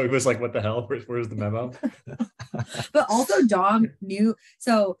was like, "What the hell? Where's the memo?" But also, Dom knew.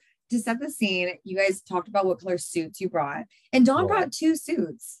 So to set the scene, you guys talked about what color suits you brought, and Dom brought 2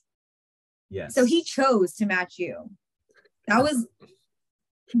 suits. Yes. So he chose to match you. That was.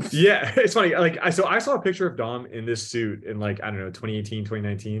 Yeah, it's funny. Like I saw a picture of Dom in this suit in like, I don't know, 2018,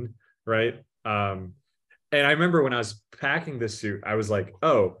 2019, right? And I remember when I was packing this suit, I was like,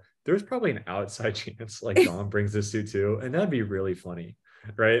 oh, there's probably an outside chance like Dom brings this suit too, and that'd be really funny,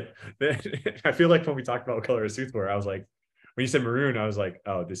 right? I feel like when we talked about what color his suits were, I was like, when you said maroon, I was like,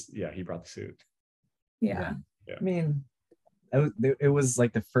 oh, he brought the suit. Yeah. I mean, it was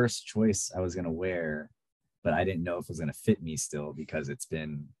like the first choice I was gonna wear, but I didn't know if it was going to fit me still because it's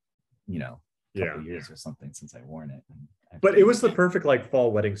been, a couple years or something since I worn it. But it was the perfect like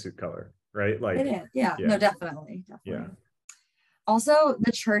fall wedding suit color, right? Like, it is. Yeah. No, definitely. Yeah. Also,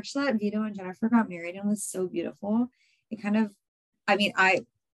 the church that Vito and Jennifer got married in was so beautiful. It kind of, I mean,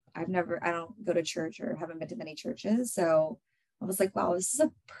 I don't go to church or haven't been to many churches. So I was like, wow, this is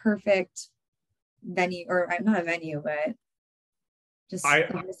a perfect venue, or not a venue, but just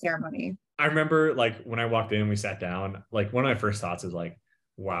a ceremony. I remember like when I walked in and we sat down, like one of my first thoughts is like,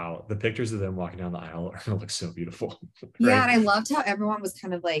 wow, the pictures of them walking down the aisle are gonna look so beautiful. Right? Yeah, and I loved how everyone was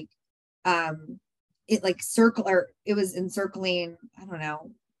kind of like it like it was encircling, I don't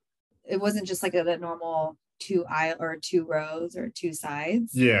know. It wasn't just like the normal two aisle or two rows or two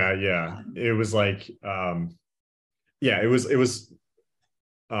sides. Yeah. It was like it was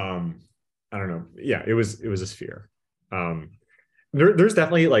I don't know. Yeah, it was a sphere. There's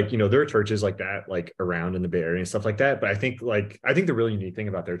definitely like, you know, there are churches like that like around in the Bay Area and stuff like that. But I think the really unique thing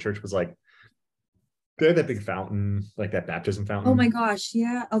about their church was like they had that big fountain, like that baptism fountain. Oh my gosh,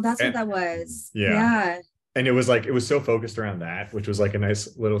 yeah. Oh, that's what that was. Yeah. And it was so focused around that, which was like a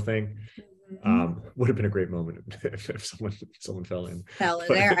nice little thing. Would have been a great moment if someone fell in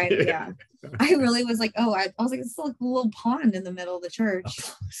there. Yeah. I really was like, I was like, it's like a little pond in the middle of the church.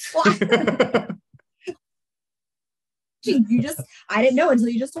 I didn't know until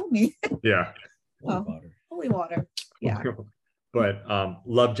you just told me. Yeah. Holy water. Yeah. But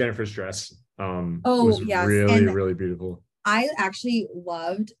love Jennifer's dress. Was yes. really beautiful. I actually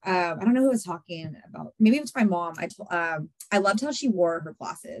loved, I don't know who was talking about. Maybe it was my mom. I loved how she wore her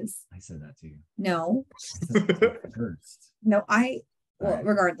glasses. I said that to you. No. First. No,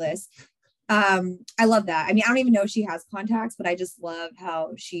 regardless. I love that. I mean, I don't even know if she has contacts, but I just love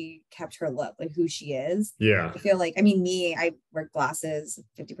how she kept her look, like who she is. Yeah. I feel like, I mean, I wear glasses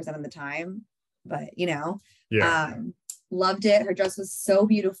 50% of the time, but you know, loved it. Her dress was so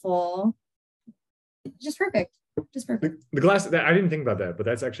beautiful. Just perfect. The glass, that I didn't think about that, but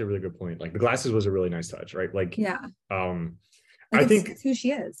that's actually a really good point. Like the glasses was a really nice touch, right? Like, I think it's who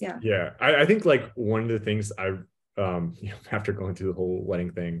she is. Yeah. Yeah. I think like one of the things after going through the whole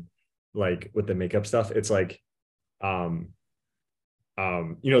wedding thing, like with the makeup stuff, it's like,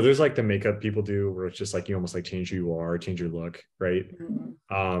 there's like the makeup people do where it's just like, you almost like change who you are, change your look. Right.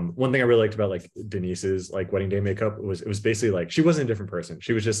 Mm-hmm. One thing I really liked about like Denise's like wedding day makeup was, it was basically like, she wasn't a different person.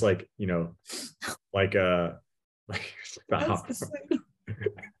 She was just like, you know, stop.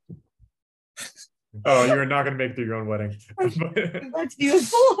 Oh, you're not gonna make it through your own wedding. That's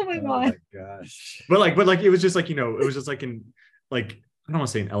beautiful. Oh my god. Gosh. But it was just like, you know, it was just like in like, I don't want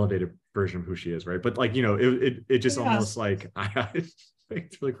to say an elevated version of who she is, right? But like, you know, it just almost like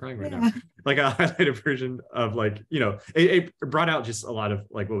it's really crying right now. Like a highlighted version of like, you know, it brought out just a lot of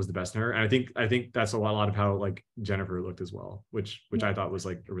like what was the best in her. And I think that's a lot of how like Jennifer looked as well, which I thought was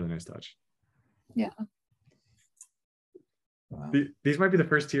like a really nice touch. Yeah. Wow. These might be the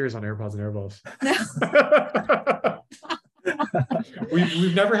first tears on AirPods and Airballs.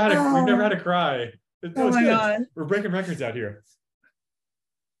 we've never had a cry. Oh my god. We're breaking records out here.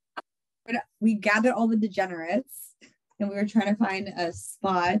 We gathered all the degenerates and we were trying to find a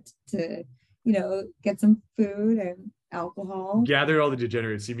spot to, you know, get some food and alcohol. Gathered all the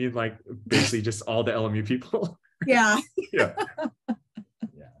degenerates. You mean like basically just all the LMU people? Yeah.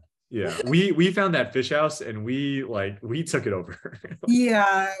 Yeah. We found that fish house and we took it over.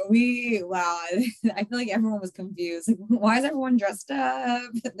 Yeah, wow. I feel like everyone was confused. Like, why is everyone dressed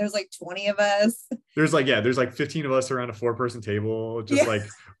up? There's like 20 of us. There's like 15 of us around a 4-person table, just like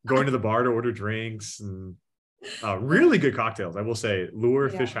going to the bar to order drinks and really good cocktails. I will say, Lure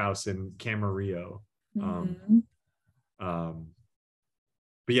Fish House in Camarillo. But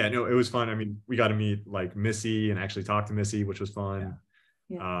yeah, no, it was fun. I mean, we got to meet like Missy and actually talk to Missy, which was fun.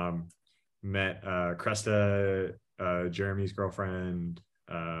 Met Cresta, Jeremy's girlfriend.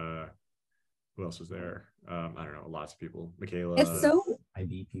 Who else was there? I don't know, lots of people. Michaela. It's so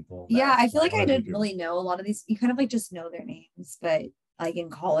IB people. Yeah, I feel like I didn't really know a lot of these. You kind of like just know their names, but like in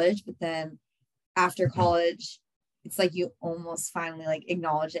college, but then after college, it's like you almost finally like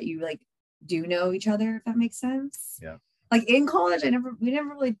acknowledge that you like do know each other, if that makes sense. Yeah. Like in college, we never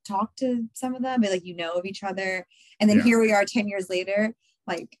really talked to some of them, but like, you know, of each other. And then here we are 10 years later,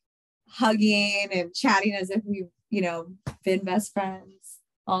 like hugging and chatting as if we've, you know, been best friends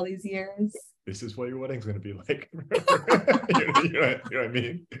all these years. This is what your wedding's going to be like. you know what I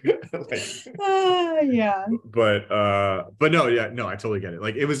mean? Yeah. But no, I totally get it.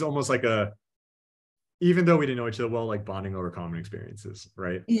 Like, it was almost like even though we didn't know each other well, like bonding over common experiences,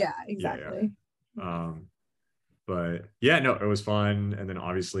 right? Yeah, exactly. But yeah, no, it was fun. And then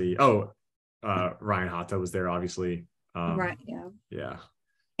obviously, Ryan Hata was there, obviously. Right. Yeah.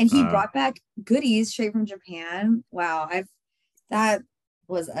 And he brought back goodies straight from Japan. Wow. That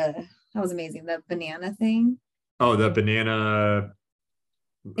was amazing. The banana thing. Oh, the banana.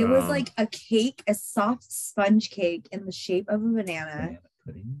 It was like a cake, a soft sponge cake in the shape of a banana.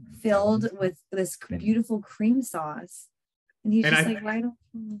 pudding filled with this beautiful cream sauce. And he's And just I- like, right.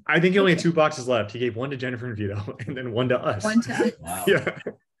 I think he only had 2 boxes left. He gave one to Jennifer and Vito and then one to us. One to us. Wow. Yeah.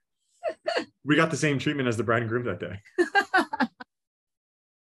 We got the same treatment as the bride and groom that day.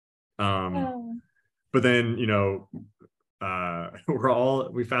 Oh. But then, you know, we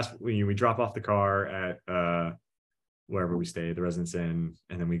drop off the car at wherever we stay, the Residence Inn,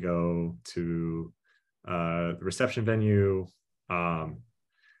 and then we go to the reception venue.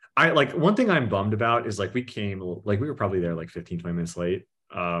 I like, one thing I'm bummed about is like we were probably there like 15-20 minutes late.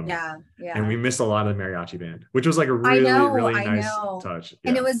 Yeah. And we missed a lot of the mariachi band, which was like a really nice touch.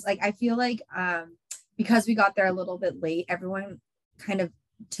 And it was like, I feel like because we got there a little bit late, everyone kind of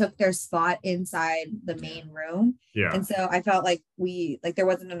took their spot inside the main room. Yeah. And so I felt like there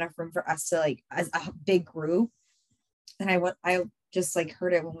wasn't enough room for us to like as a big group. And I just like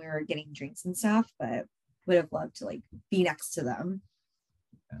heard it when we were getting drinks and stuff, but would have loved to like be next to them.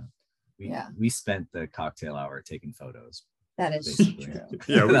 We spent the cocktail hour taking photos. That is Basically. true.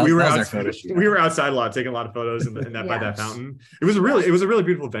 Yeah, That was our photo shoot. we were outside a lot, taking a lot of photos in that by Yeah. that fountain. It was a really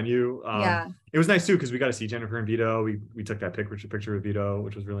beautiful venue. Yeah. It was nice too because we got to see Jennifer and Vito. We took that picture with Vito,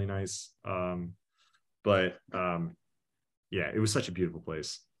 which was really nice. But yeah, it was such a beautiful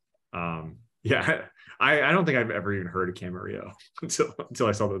place. Yeah, I don't think I've ever even heard of Camarillo until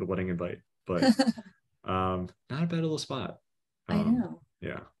I saw the wedding invite. But not a bad little spot. I know.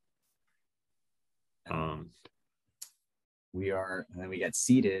 Yeah. And then we get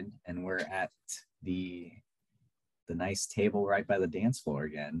seated and we're at the nice table right by the dance floor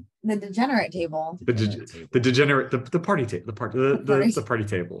again. The degenerate table. The degenerate, the party table, the party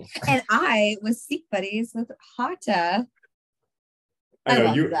table. And I was seat buddies with Hata. I know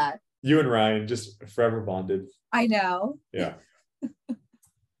love that. You and Ryan just forever bonded. I know. Yeah.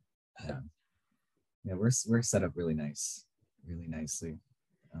 Yeah, we're set up really nicely.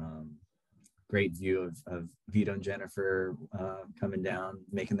 Great view of Vito and Jennifer coming down,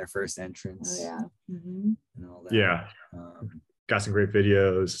 making their first entrance. Oh yeah. Mm-hmm. And all that. Yeah. Got some great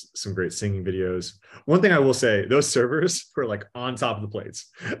videos, some great singing videos. One thing I will say, those servers were like on top of the plates.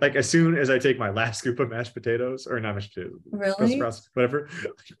 Like as soon as I take my last scoop of mashed potatoes, or not mashed potatoes, Really? sprouts, whatever,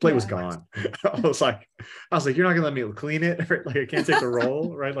 the plate was gone. I was like, you're not gonna let me clean it, right? Like I can't take the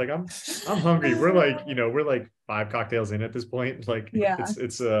roll, right? Like I'm hungry. We're like 5 cocktails in at this point. Like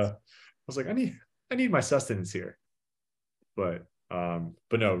it's I was like, I need my sustenance here. But no,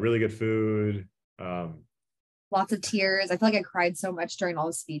 really good food. Lots of tears. I feel like I cried so much during all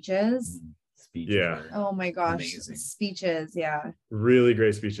the speeches. Yeah. Oh my gosh. Amazing. Speeches. Yeah. Really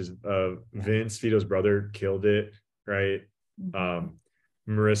great speeches. Vince, Vito's brother, killed it, right?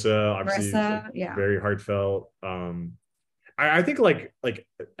 Marissa, obviously, like, very heartfelt. I think like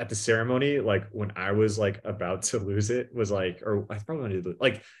at the ceremony, like when I was like about to lose it, was like, or I probably wanted to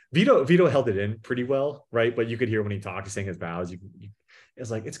like Vito held it in pretty well, right? But you could hear when he talked, he's saying his vows. It's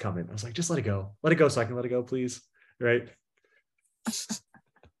like, it's coming. I was like, just let it go, so I can let it go, please, right?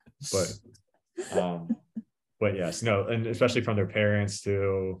 But yes, no, and especially from their parents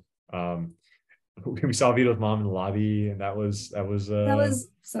too. We saw Vito's mom in the lobby, and that was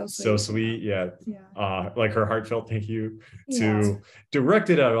so sweet. Yeah. Like her heartfelt thank you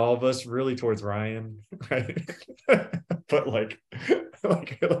directed at all of us, really towards Ryan, right? but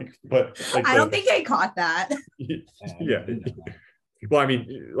I don't think I caught that. Yeah. Well, I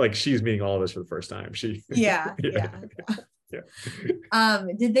mean, like she's meeting all of us for the first time. Yeah. Did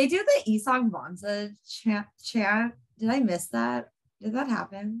they do the Isang Bonza chant? Did I miss that? Did that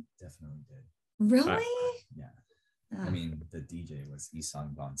happen? Definitely did. Really? Yeah. I mean, the DJ was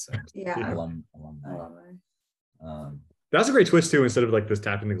Isang Bonza. Yeah. Alumni. That's a great twist too. Instead of like this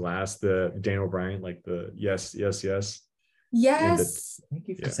tapping the glass, the Daniel Bryan, like the yes. Yes. Thank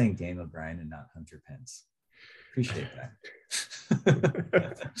you for saying Daniel Bryan and not Hunter Pence. Appreciate that.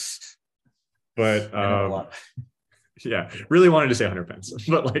 But yeah, really wanted to say Hunter Pence,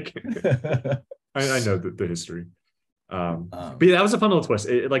 but like I know the history. But yeah, that was a fun little twist.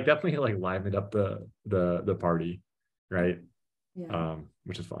 It like definitely like livened up the party, right? Yeah.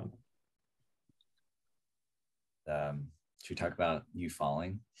 Which is fun. Should we talk about you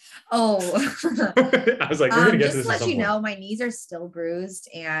falling? Oh, I was like, we're gonna get to this. Just to let you know, my knees are still bruised,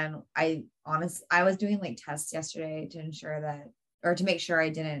 and I was doing like tests yesterday to ensure that, or to make sure I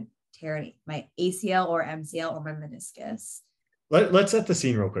didn't tear my ACL or MCL or my meniscus. Let's set the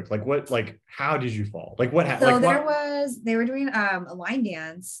scene real quick. How did you fall? Like what happened? So they were doing a line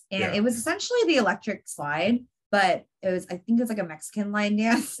dance, and it was essentially the electric slide, but I think it was like a Mexican line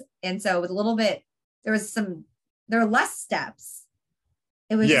dance. And so it was a little bit, there were less steps.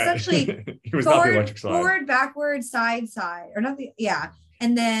 It was essentially it was not the electric slide. Forward, backward, side, or nothing. Yeah.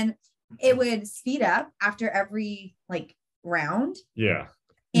 and then it would speed up after every like round. Yeah.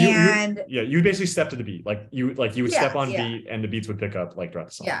 And you basically step to the beat. Like you would step on yeah. beat and the beats would pick up like throughout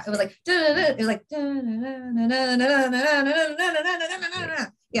the song. Yeah, it was like it was like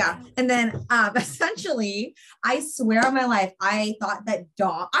yeah. And then essentially, I swear on my life, I thought that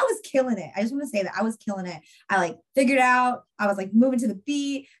Dom, I was killing it. I just want to say that I was killing it. I like figured out, I was like moving to the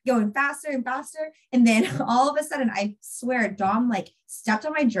beat, going faster and faster. And then all of a sudden, I swear Dom like stepped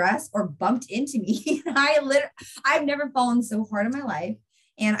on my dress or bumped into me. And I've never fallen so hard in my life.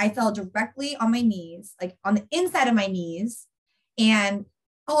 And I fell directly on my knees, like on the inside of my knees. And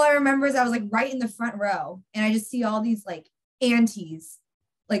all I remember is I was like right in the front row. And I just see all these like aunties,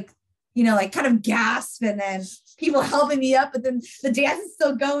 like, you know, like kind of gasp, and then people helping me up, but then the dance is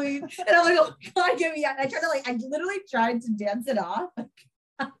still going. And I'm like, oh God, get me out. And I literally tried to dance it off,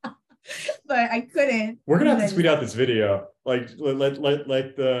 but I couldn't. We're gonna have to tweet out this video. Like we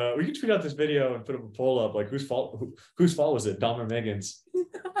can tweet out this video and put a poll up. Like whose fault was it? Dom or Megan's?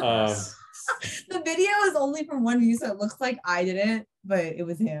 The video is only from one view, so it looks like I did it, but it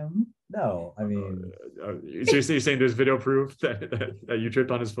was him. No, I mean, so you're saying there's video proof that you tripped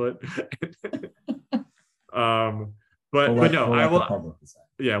on his foot? But no, I will.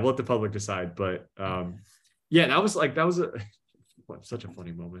 Yeah, we'll let the public decide. But yeah, that was such a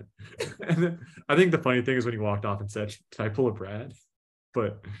funny moment. And then I think the funny thing is when he walked off and said, "Did I pull a Brad?"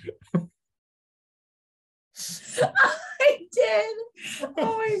 But I did.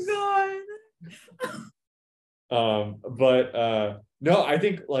 Oh my God. But no, I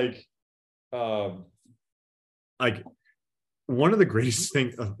think like one of the greatest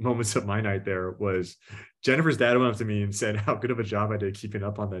moments of my night there was Jennifer's dad went up to me and said how good of a job I did keeping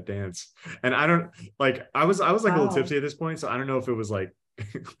up on that dance. And I don't like, I was like a little tipsy at this point, so I don't know if it was like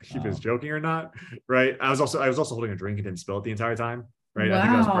he was joking or not, right? I was also holding a drink and didn't spill it the entire time, right? I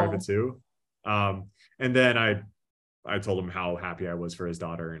think that was part of it too. And then I told him how happy I was for his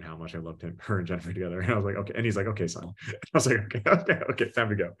daughter and how much I loved her and Jennifer together. And I was like, okay. And he's like, okay, son. I was like, okay, time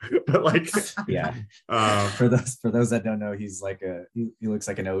to go. But like, yeah. For those that don't know, he's like he looks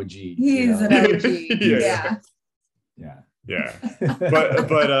like an OG. He's an OG. Yeah.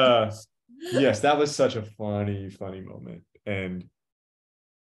 But yes, that was such a funny moment. And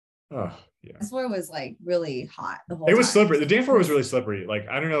oh yeah. This floor was like really hot the whole time. It was time. slippery. The dance floor was really slippery. Like,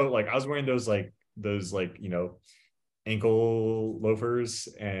 I don't know, like I was wearing those you know, ankle loafers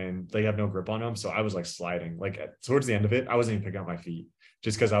and they have no grip on them, so I was like sliding. Like towards the end of it, I wasn't even picking up my feet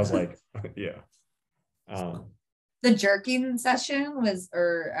just because I was like yeah. The jerking session was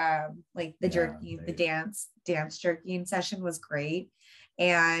the dance jerking session was great,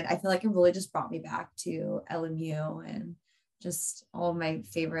 and I feel like it really just brought me back to LMU and just all my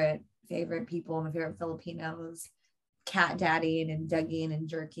favorite people, my favorite Filipinos, cat daddying and dugging and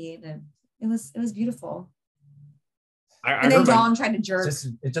jerking, and it was beautiful. And then Dom tried to jerk.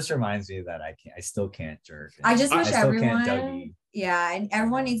 It just reminds me that I still can't jerk. I just wish everyone, yeah, and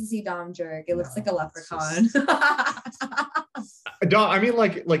everyone needs to see Dom jerk. It looks like a leprechaun. Dom, I mean,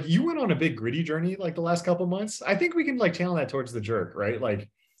 like you went on a big gritty journey like the last couple months. I think we can like channel that towards the jerk, right? Like,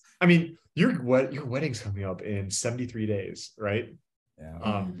 I mean, your wedding's coming up in 73 days, right?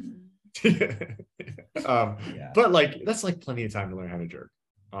 Yeah. Yeah. But like that's like plenty of time to learn how to jerk.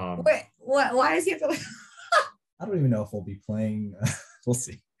 Wait, what? Why does he have to? I don't even know if we'll be playing. We'll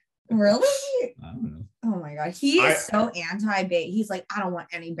see. Really? I don't know. Oh my God. He is so anti-Bay. He's like, I don't want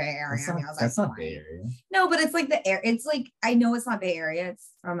any Bay Area. That's not Bay Area. No, but it's like it's like, I know it's not Bay Area. It's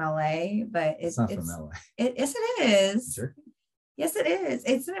from LA, but it's not from LA. Yes, it is. Sure. Yes, it is.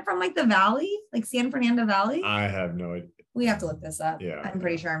 Isn't it from like the Valley? Like San Fernando Valley? I have no idea. We have to look this up. Yeah. I'm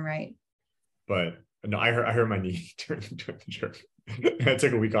pretty sure I'm right. But no, I hurt my knee during the jerk. I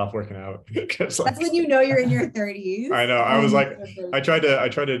took a week off working out. That's when you know you're in your 30s. I know. I was like, I tried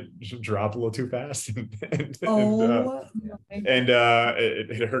to drop a little too fast, and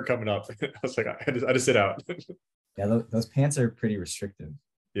it hurt coming up. I was like, I had to sit out. Yeah, those pants are pretty restrictive.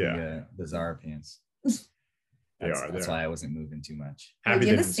 Yeah, the Zara pants. That's why I wasn't moving too much. Like, you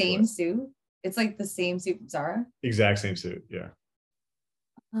have the same suit? It's like the same suit from Zara? Exact same suit, yeah.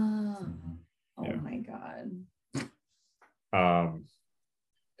 Oh my God.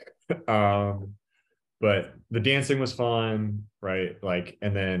 But the dancing was fun, right? Like,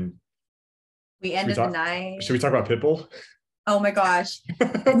 and then we ended the night. Should we talk about Pitbull? Oh my gosh.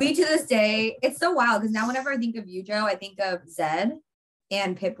 We to this day, it's so wild because now whenever I think of you, Joe, I think of Zed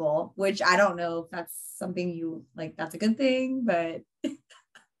and Pitbull, which I don't know if that's something you like, that's a good thing, but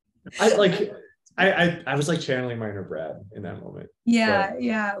I like I was like channeling my inner Brad in that moment. Yeah,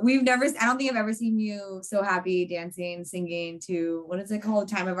 yeah. I don't think I've ever seen you so happy dancing, singing to what is it called?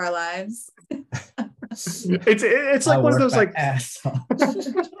 Time of Our Lives. It's like one of those like ass off.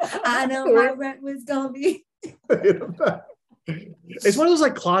 I know my rent was gonna be. It's one of those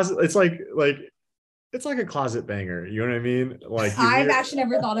like closet. It's like it's like a closet banger. You know what I mean? Like I've actually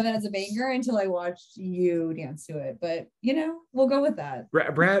never thought of it as a banger until I watched you dance to it. But we'll go with that.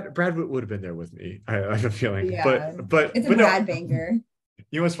 Brad would have been there with me. I have a feeling. Yeah, but it's a Brad banger.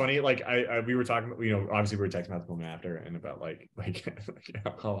 You know what's funny? Like we were talking, obviously we were texting about the moment after and about like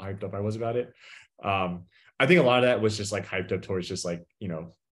how hyped up I was about it. I think a lot of that was just like hyped up towards just like,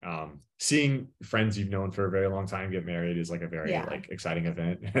 seeing friends you've known for a very long time get married is like a very like exciting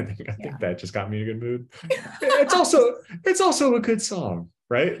event. I think that just got me in a good mood. It's also a good song,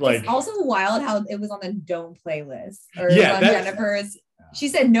 right? Like it's also wild how it was on the Don't playlist or on Jennifer's. She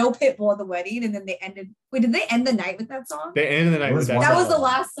said no Pitbull at the wedding, and then they ended. Wait, did they end the night with that song? They ended the night with that. That was the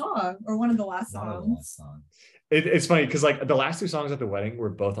last song, or one of the last songs. It's funny because like the last two songs at the wedding were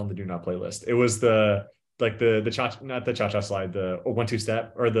both on the Do Not playlist. It was the cha, not the cha-cha slide, the 1-2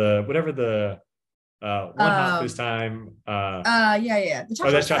 step, or the whatever the one hop this time. Yeah. The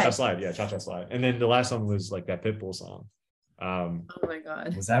cha-cha that's cha-cha slide. Yeah, cha-cha slide. And then the last one was like that Pitbull song. Oh my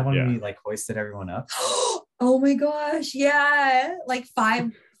god. Was that when we like hoisted everyone up? Oh my gosh, yeah. Like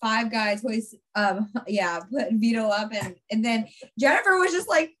five guys hoist put Vito up and then Jennifer was just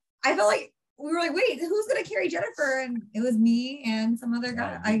like, I felt like we were like, wait, who's gonna carry Jennifer? And it was me and some other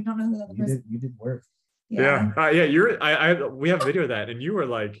guy. I don't know who the other person. You did work. Yeah. We have a video of that, and you were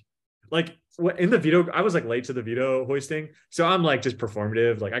like in the Vito, I was like late to the Vito hoisting, so I'm like just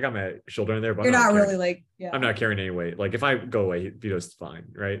performative. Like I got my shoulder in there, but you're not really like, I'm not carrying any weight. Like if I go away, Vito's fine,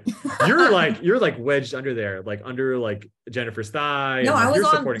 right? You're like wedged under there, like under like Jennifer's thigh. No, and, like, I was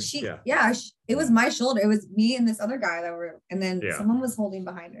on. supporting, It was my shoulder. It was me and this other guy that were, and then someone was holding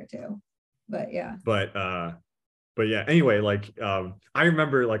behind her too. But yeah. But yeah, anyway, like I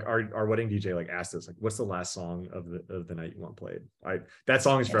remember like our wedding DJ like asked us like, what's the last song of the night you want played? That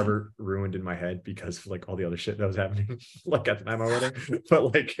song is forever ruined in my head because of like all the other shit that was happening like at the time of my wedding. But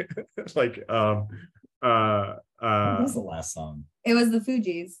what was the last song? It was the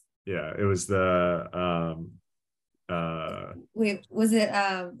Fugees. Yeah, it was the wait, was it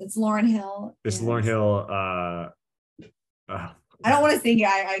it's Lauryn Hill? It's Lauryn Hill. I don't want to sing it.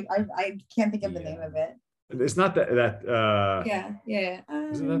 I can't think of the name of it. It's not that yeah.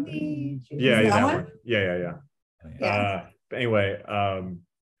 Is it that? Yeah, that one? Yeah. But anyway,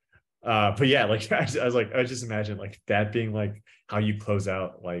 but yeah, like I just imagine like that being like how you close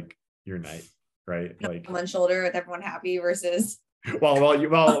out like your night, right? Like on shoulder with everyone happy versus while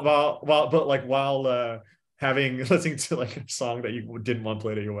having listening to like a song that you didn't want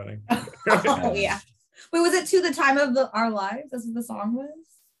played at your wedding. Oh yeah. Wait, was it To the Time of Our Lives? That's what the song was?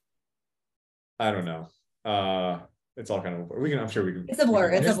 I don't know. It's all kind of I'm sure we can. It's a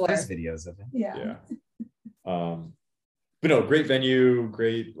blur. It's a blur. There's videos of it. Yeah. But no, great venue,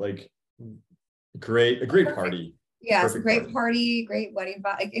 great a great party. Yeah, it's a great party, great wedding.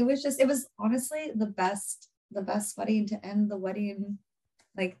 Like it was honestly the best wedding to end the wedding,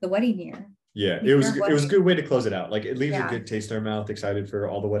 like the wedding year. Yeah, it was a good way to close it out. Like it leaves a good taste in our mouth. Excited for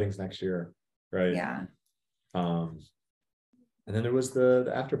all the weddings next year, right? Yeah. And then there was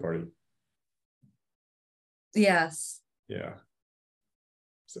the after party. Yes. Yeah.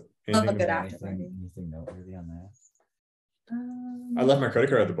 So love a good after party. Anything noteworthy on that? I left my credit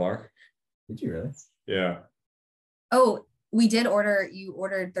card at the bar. Did you really? Yeah. Oh, we did order. You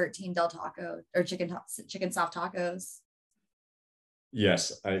ordered 13 Del Taco or chicken soft tacos.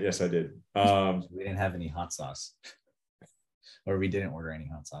 Yes, I did. We didn't have any hot sauce, or we didn't order any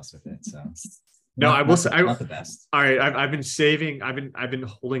hot sauce with it. So no, I will say not the best. All right, I've been saving. I've been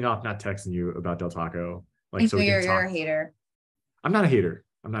holding off not texting you about Del Taco. Like so, you're a hater. I'm not a hater.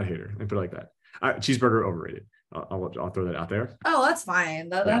 Let me put it like that. Cheeseburger overrated. I'll throw that out there. Oh, that's fine.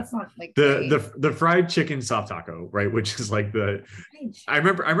 That's not like the fried chicken soft taco, right? Which is like I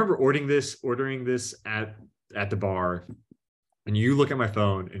remember ordering this at the bar, and you look at my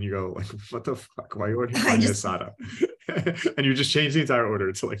phone and you go like, "What the fuck? Why are you ordering carne asada?" And you just change the entire order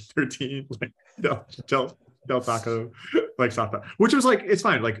to like 13 like Del Taco like soft taco, which was like it's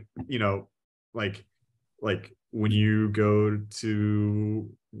fine. Like like when you go to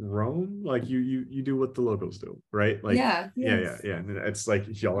Rome, like you do what the locals do, right? Like yeah. And it's like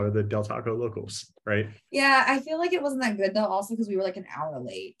y'all are the Del Taco locals, right? Yeah, I feel like it wasn't that good though, also because we were like an hour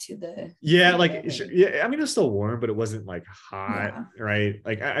late to the. Yeah, like I mean it was still warm, but it wasn't like hot, right?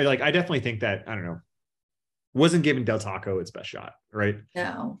 Like I definitely think that I don't know, wasn't giving Del Taco its best shot, right?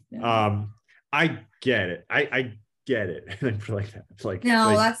 No. I get it. I get it. Like that. Like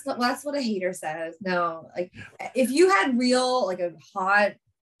No, like, that's what a hater says. No, like if you had real like a hot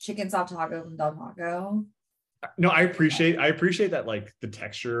chicken soft taco from Del Taco. no, I appreciate that, like the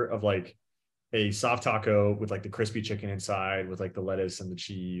texture of like a soft taco with like the crispy chicken inside with like the lettuce and the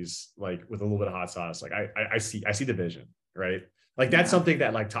cheese, like with a little bit of hot sauce. Like I see the vision, right? Like that's something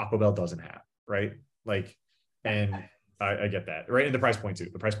that like Taco Bell doesn't have, right? Like, and I get that, right? And the price point too.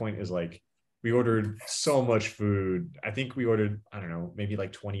 The price point is like, we ordered so much food. I think we ordered, I don't know, maybe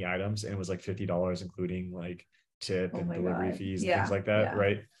like 20 items, and it was like $50, including like tip and delivery fees and things like that,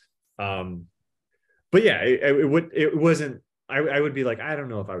 right? But yeah, it wasn't. I would be like, I don't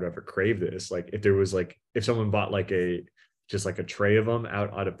know if I would ever crave this. Like if there was like, if someone bought like just like a tray of them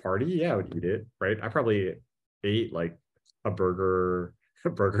out at a party, yeah, I would eat it, right? I probably ate like a burger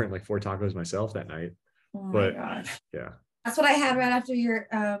and like 4 tacos myself that night. Oh my But gosh. yeah. That's what I had right after your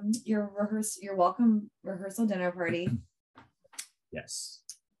welcome rehearsal dinner party. Yes.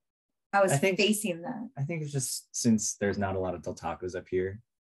 I was facing that. I think it's just since there's not a lot of Del Tacos up here,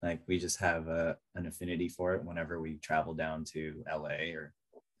 like we just have an affinity for it whenever we travel down to LA or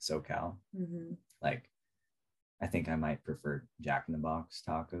SoCal. Mm-hmm. Like, I think I might prefer Jack in the Box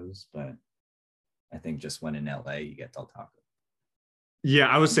tacos, but I think just when in LA, you get Del Taco. Yeah,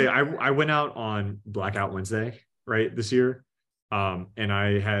 I would say I went out on Blackout Wednesday, right, this year. And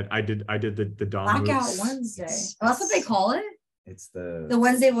I did the Dom Blackout Wednesday. Oh, that's what they call it? It's the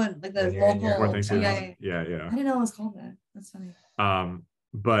Wednesday one, like the local. Yeah. I didn't know it was called that. That's funny.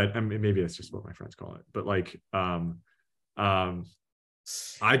 But I mean, maybe that's just what my friends call it. But like, I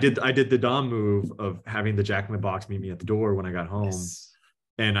did the Dom move of having the Jack in the Box meet me at the door when I got home,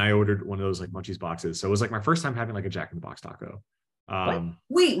 and I ordered one of those like Munchies boxes. So it was like my first time having like a Jack in the Box taco.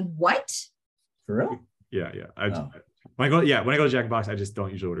 Wait, what? For real? Yeah. When I go to Jack in the Box, I just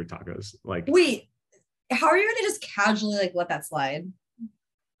don't usually order tacos. Like, wait, how are you gonna just casually like let that slide?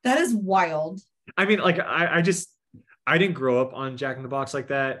 That is wild. I mean, like I didn't grow up on Jack in the Box like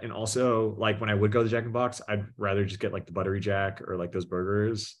that. And also, like when I would go to Jack in the Box, I'd rather just get like the buttery Jack or like those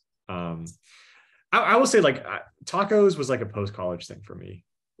burgers. I will say like tacos was like a post-college thing for me.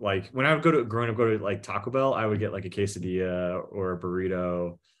 Like when I would go to like Taco Bell, I would get like a quesadilla or a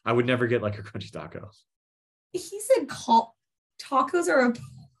burrito. I would never get like a crunchy taco. He said tacos are a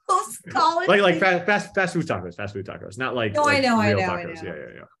post-college like fast food tacos, not like no, like I know. tacos.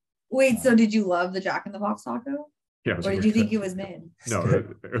 Yeah. Wait, so did you love the Jack in the Box taco? Yeah. Or did you think it was mid? No,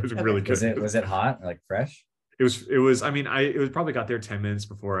 it was really good. Was it hot, like fresh? It was. I mean, it was probably got there 10 minutes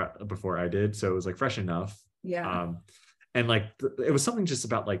before I did, so it was like fresh enough. Yeah. And like it was something just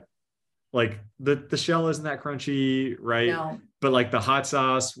about like the shell isn't that crunchy, right? No. But like the hot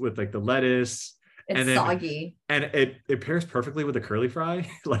sauce with like the lettuce. It's soggy. And it pairs perfectly with the curly fry,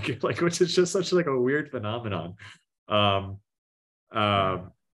 like which is just such like a weird phenomenon.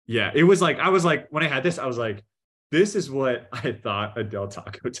 Yeah, it was like I was like when I had this, I was like, this is what I thought a Del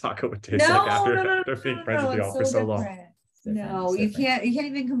Taco would taste like after being friends with y'all for so long. No, you can't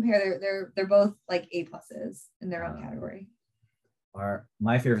even compare. They're both like A+ in their own category.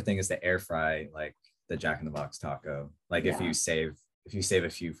 My favorite thing is the air fry, like the Jack in the Box taco. Like if you save a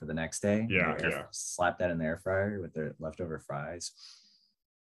few for the next day, slap that in the air fryer with the leftover fries.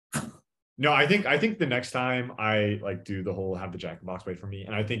 No, I think the next time I like do the whole have the Jack in the Box wait for me,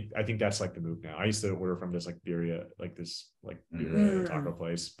 and I think that's like the move now. I used to order from this like birria, like this like birria taco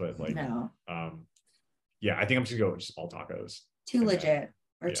place, but like yeah, I think I'm just gonna go just all tacos. Too legit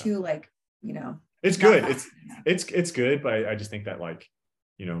or too like, you know. It's good. It's good, but I just think that like,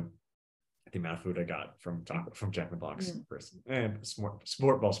 you know, the amount of food I got from Jack in the Box person and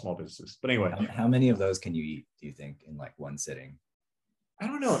small businesses. But anyway, how many of those can you eat, do you think, in like one sitting? I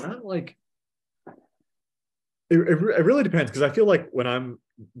don't know. Not like it really depends, because I feel like when I'm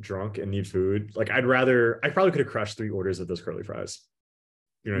drunk and need food, like I probably could have crushed 3 orders of those curly fries.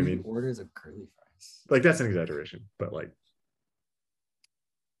 You know what I mean? Orders of curly fries. Like that's an exaggeration, but like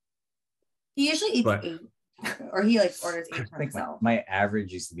he usually eats 8, or he like orders 8 for himself. My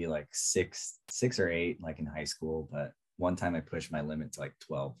average used to be like 6 or 8, like in high school, but one time I pushed my limit to like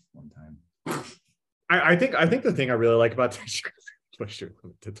 12 one time. I think the thing I really like about push your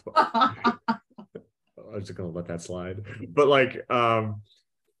limit to 12. I'm just gonna let that slide. But like I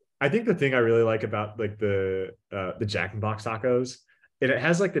think the thing I really like about like the Jack in the Box tacos, it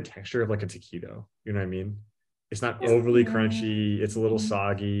has like the texture of like a taquito. You know what I mean? It's not overly crunchy. It's a little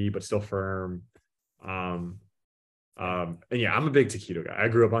soggy, but still firm. And yeah, I'm a big taquito guy. I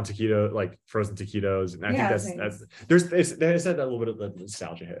grew up on taquito, like frozen taquitos, and I think that's there's that little bit of the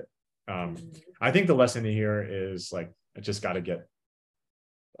nostalgia hit. I think the lesson here is like I just got to get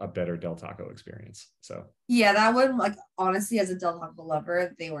a better Del Taco experience. So Yeah, that one, like, honestly, as a Del Taco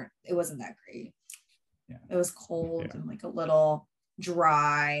lover, it wasn't that great. Yeah. It was cold Yeah. and like a little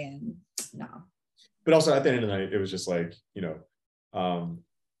dry, and no. but also at the end of the night, it was just like,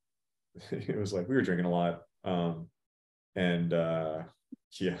 it was like we were drinking a lot. And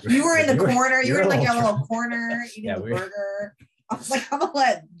yeah. You were in the corner. You were in like your little- little corner eating Yeah, the we were- burger. I was like, I'm gonna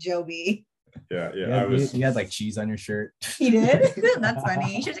let Joe be. Yeah. You had like cheese on your shirt. He did. That's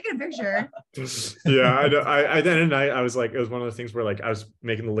funny. You should take a picture. Yeah, I know. At the end of the night, I was like, it was one of those things where like I was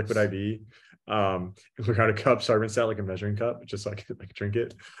making the liquid IV. We got a cup, so I rinsed out like a measuring cup just so I could like drink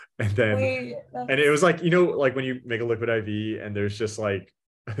it. And then Wait, and it was like, like when you make a liquid IV and there's just like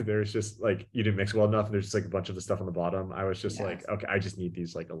you didn't mix well enough and there's just like a bunch of the stuff on the bottom. I was just Yeah. like, okay, I just need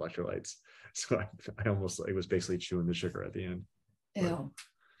these like electrolytes. So I almost, it was basically chewing the sugar at the end. Ew.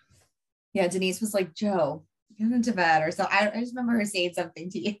 Yeah, Denise was like, Joe, get into bed or so. I just remember her saying something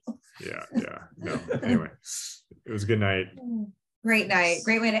to you. Yeah. No. Anyway, it was a good night. Great night.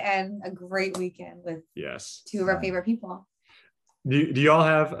 Great way to end a great weekend with Yes. two of our favorite people. Do y'all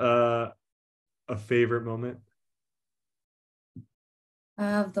have a favorite moment?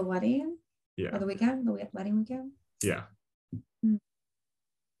 Of the wedding? Yeah. Or the weekend? The wedding weekend? Yeah.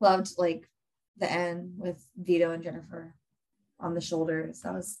 Loved like the end with Vito and Jennifer on the shoulders.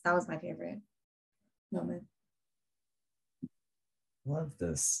 That was my favorite moment. Love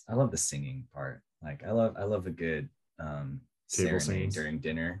this. I love the singing part. Like I love a good serenade scenes. during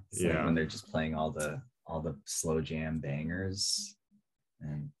dinner. It's Yeah. like when they're just playing all the slow jam bangers.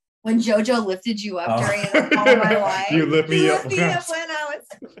 And When JoJo lifted you up Oh. during All My Life. You lift me up. When I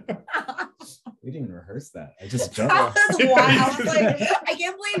was we didn't even rehearse that. I just that jumped. was wild. I was like, I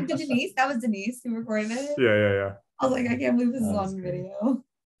can't believe Denise. That was Denise who recorded it. Yeah. I was like, I can't believe this is That was on great. video.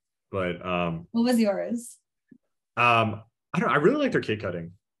 But What was yours? I don't know. I really liked their cake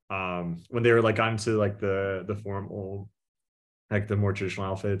cutting. When they were like got into like the formal, like the more traditional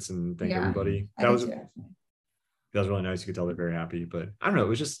outfits and thank Yeah. everybody. I That did was too, actually. really nice. You could tell they're very happy. But I don't know. It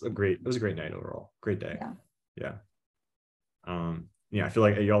was just it was a great night overall. Great day. Yeah. Yeah. I feel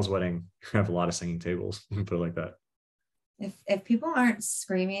like at y'all's wedding, you have a lot of singing tables. Put it like that. If people aren't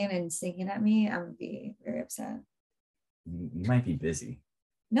screaming and singing at me, I'm gonna be very upset. You might be busy.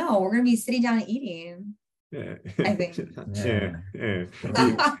 No, we're gonna be sitting down and eating. Yeah. I think. Yeah.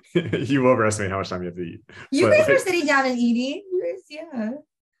 You overestimate how much time you have to eat. You But, guys were like, sitting down and eating. You guys, yeah.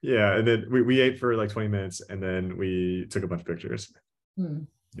 Yeah. And then we ate for like 20 minutes and then we took a bunch of pictures. Hmm.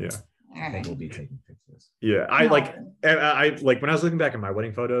 Yeah. All I think right. we'll be taking pictures. Yeah. I No. like when I was looking back at my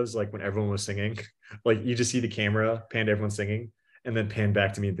wedding photos, like when everyone was singing, like you just see the camera pan to everyone singing and then pan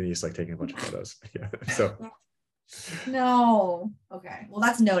back to me and Denise like taking a bunch of photos. Yeah. So No. Okay. Well,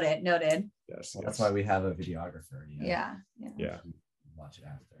 that's noted. Noted. yes. Well, that's why we have a videographer. Yeah. Yeah. Watch it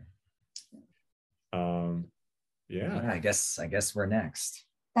after. Yeah. I guess we're next.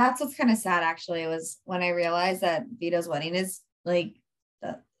 That's what's kind of sad, actually, was when I realized that Vito's wedding is like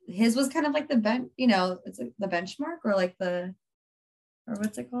his was kind of like it's like the benchmark or like or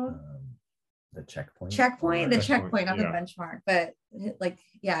what's it called? The checkpoint. Checkpoint, the checkpoint, checkpoint, not yeah. the benchmark. But like,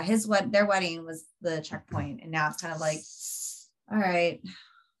 yeah, their wedding was the checkpoint, and now it's kind of like, all right,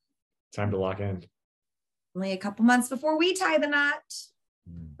 Time to lock in. only a couple months before we tie the knot,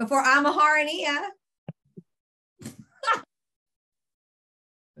 Mm. before I'm a Harania.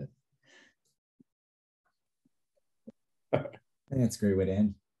 I think that's a great way to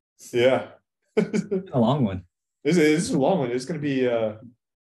end. Yeah. A long one. This is a long one. It's going to be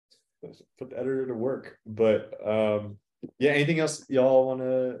put the editor to work. But yeah, anything else y'all want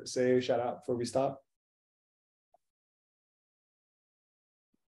to say, shout out before we stop?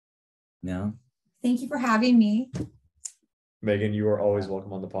 No, Thank you for having me. Megan, you are always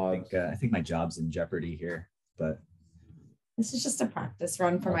welcome on the pod. I think my job's in jeopardy here, but This is just a practice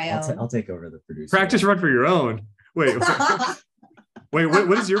run for my I'll own. take over the producer. Practice run for your own. Wait,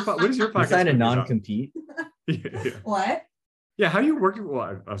 what is your podcast? We signed a job? non-compete. Yeah. What? Yeah, how are you working? Well,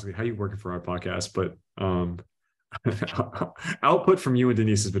 obviously, how are you working for our podcast? But output from you and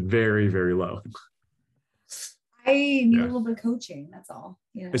Denise has been very, very low. I need Yeah. a little bit of coaching. That's all.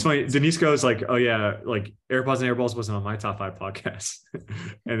 You know? It's funny. Denise goes like, "Oh yeah, like AirPods and Airballs wasn't on my top 5 podcasts,"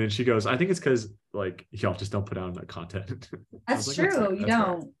 and then she goes, "I think it's because like y'all just don't put out enough content." I That's was like, true. fair, You that's fair.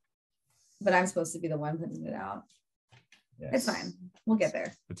 don't. But I'm supposed to be the one putting it out. Yes. It's fine. We'll get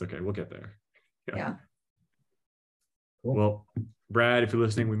there. It's okay. We'll get there. Yeah. Cool. Well, Brad, if you're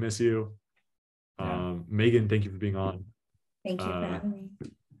listening, we miss you. Yeah. Megan, thank you for being on. Thank you for having me.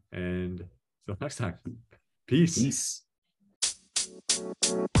 And till next time, peace. Peace.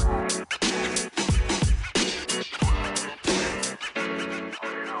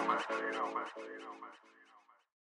 You know. man.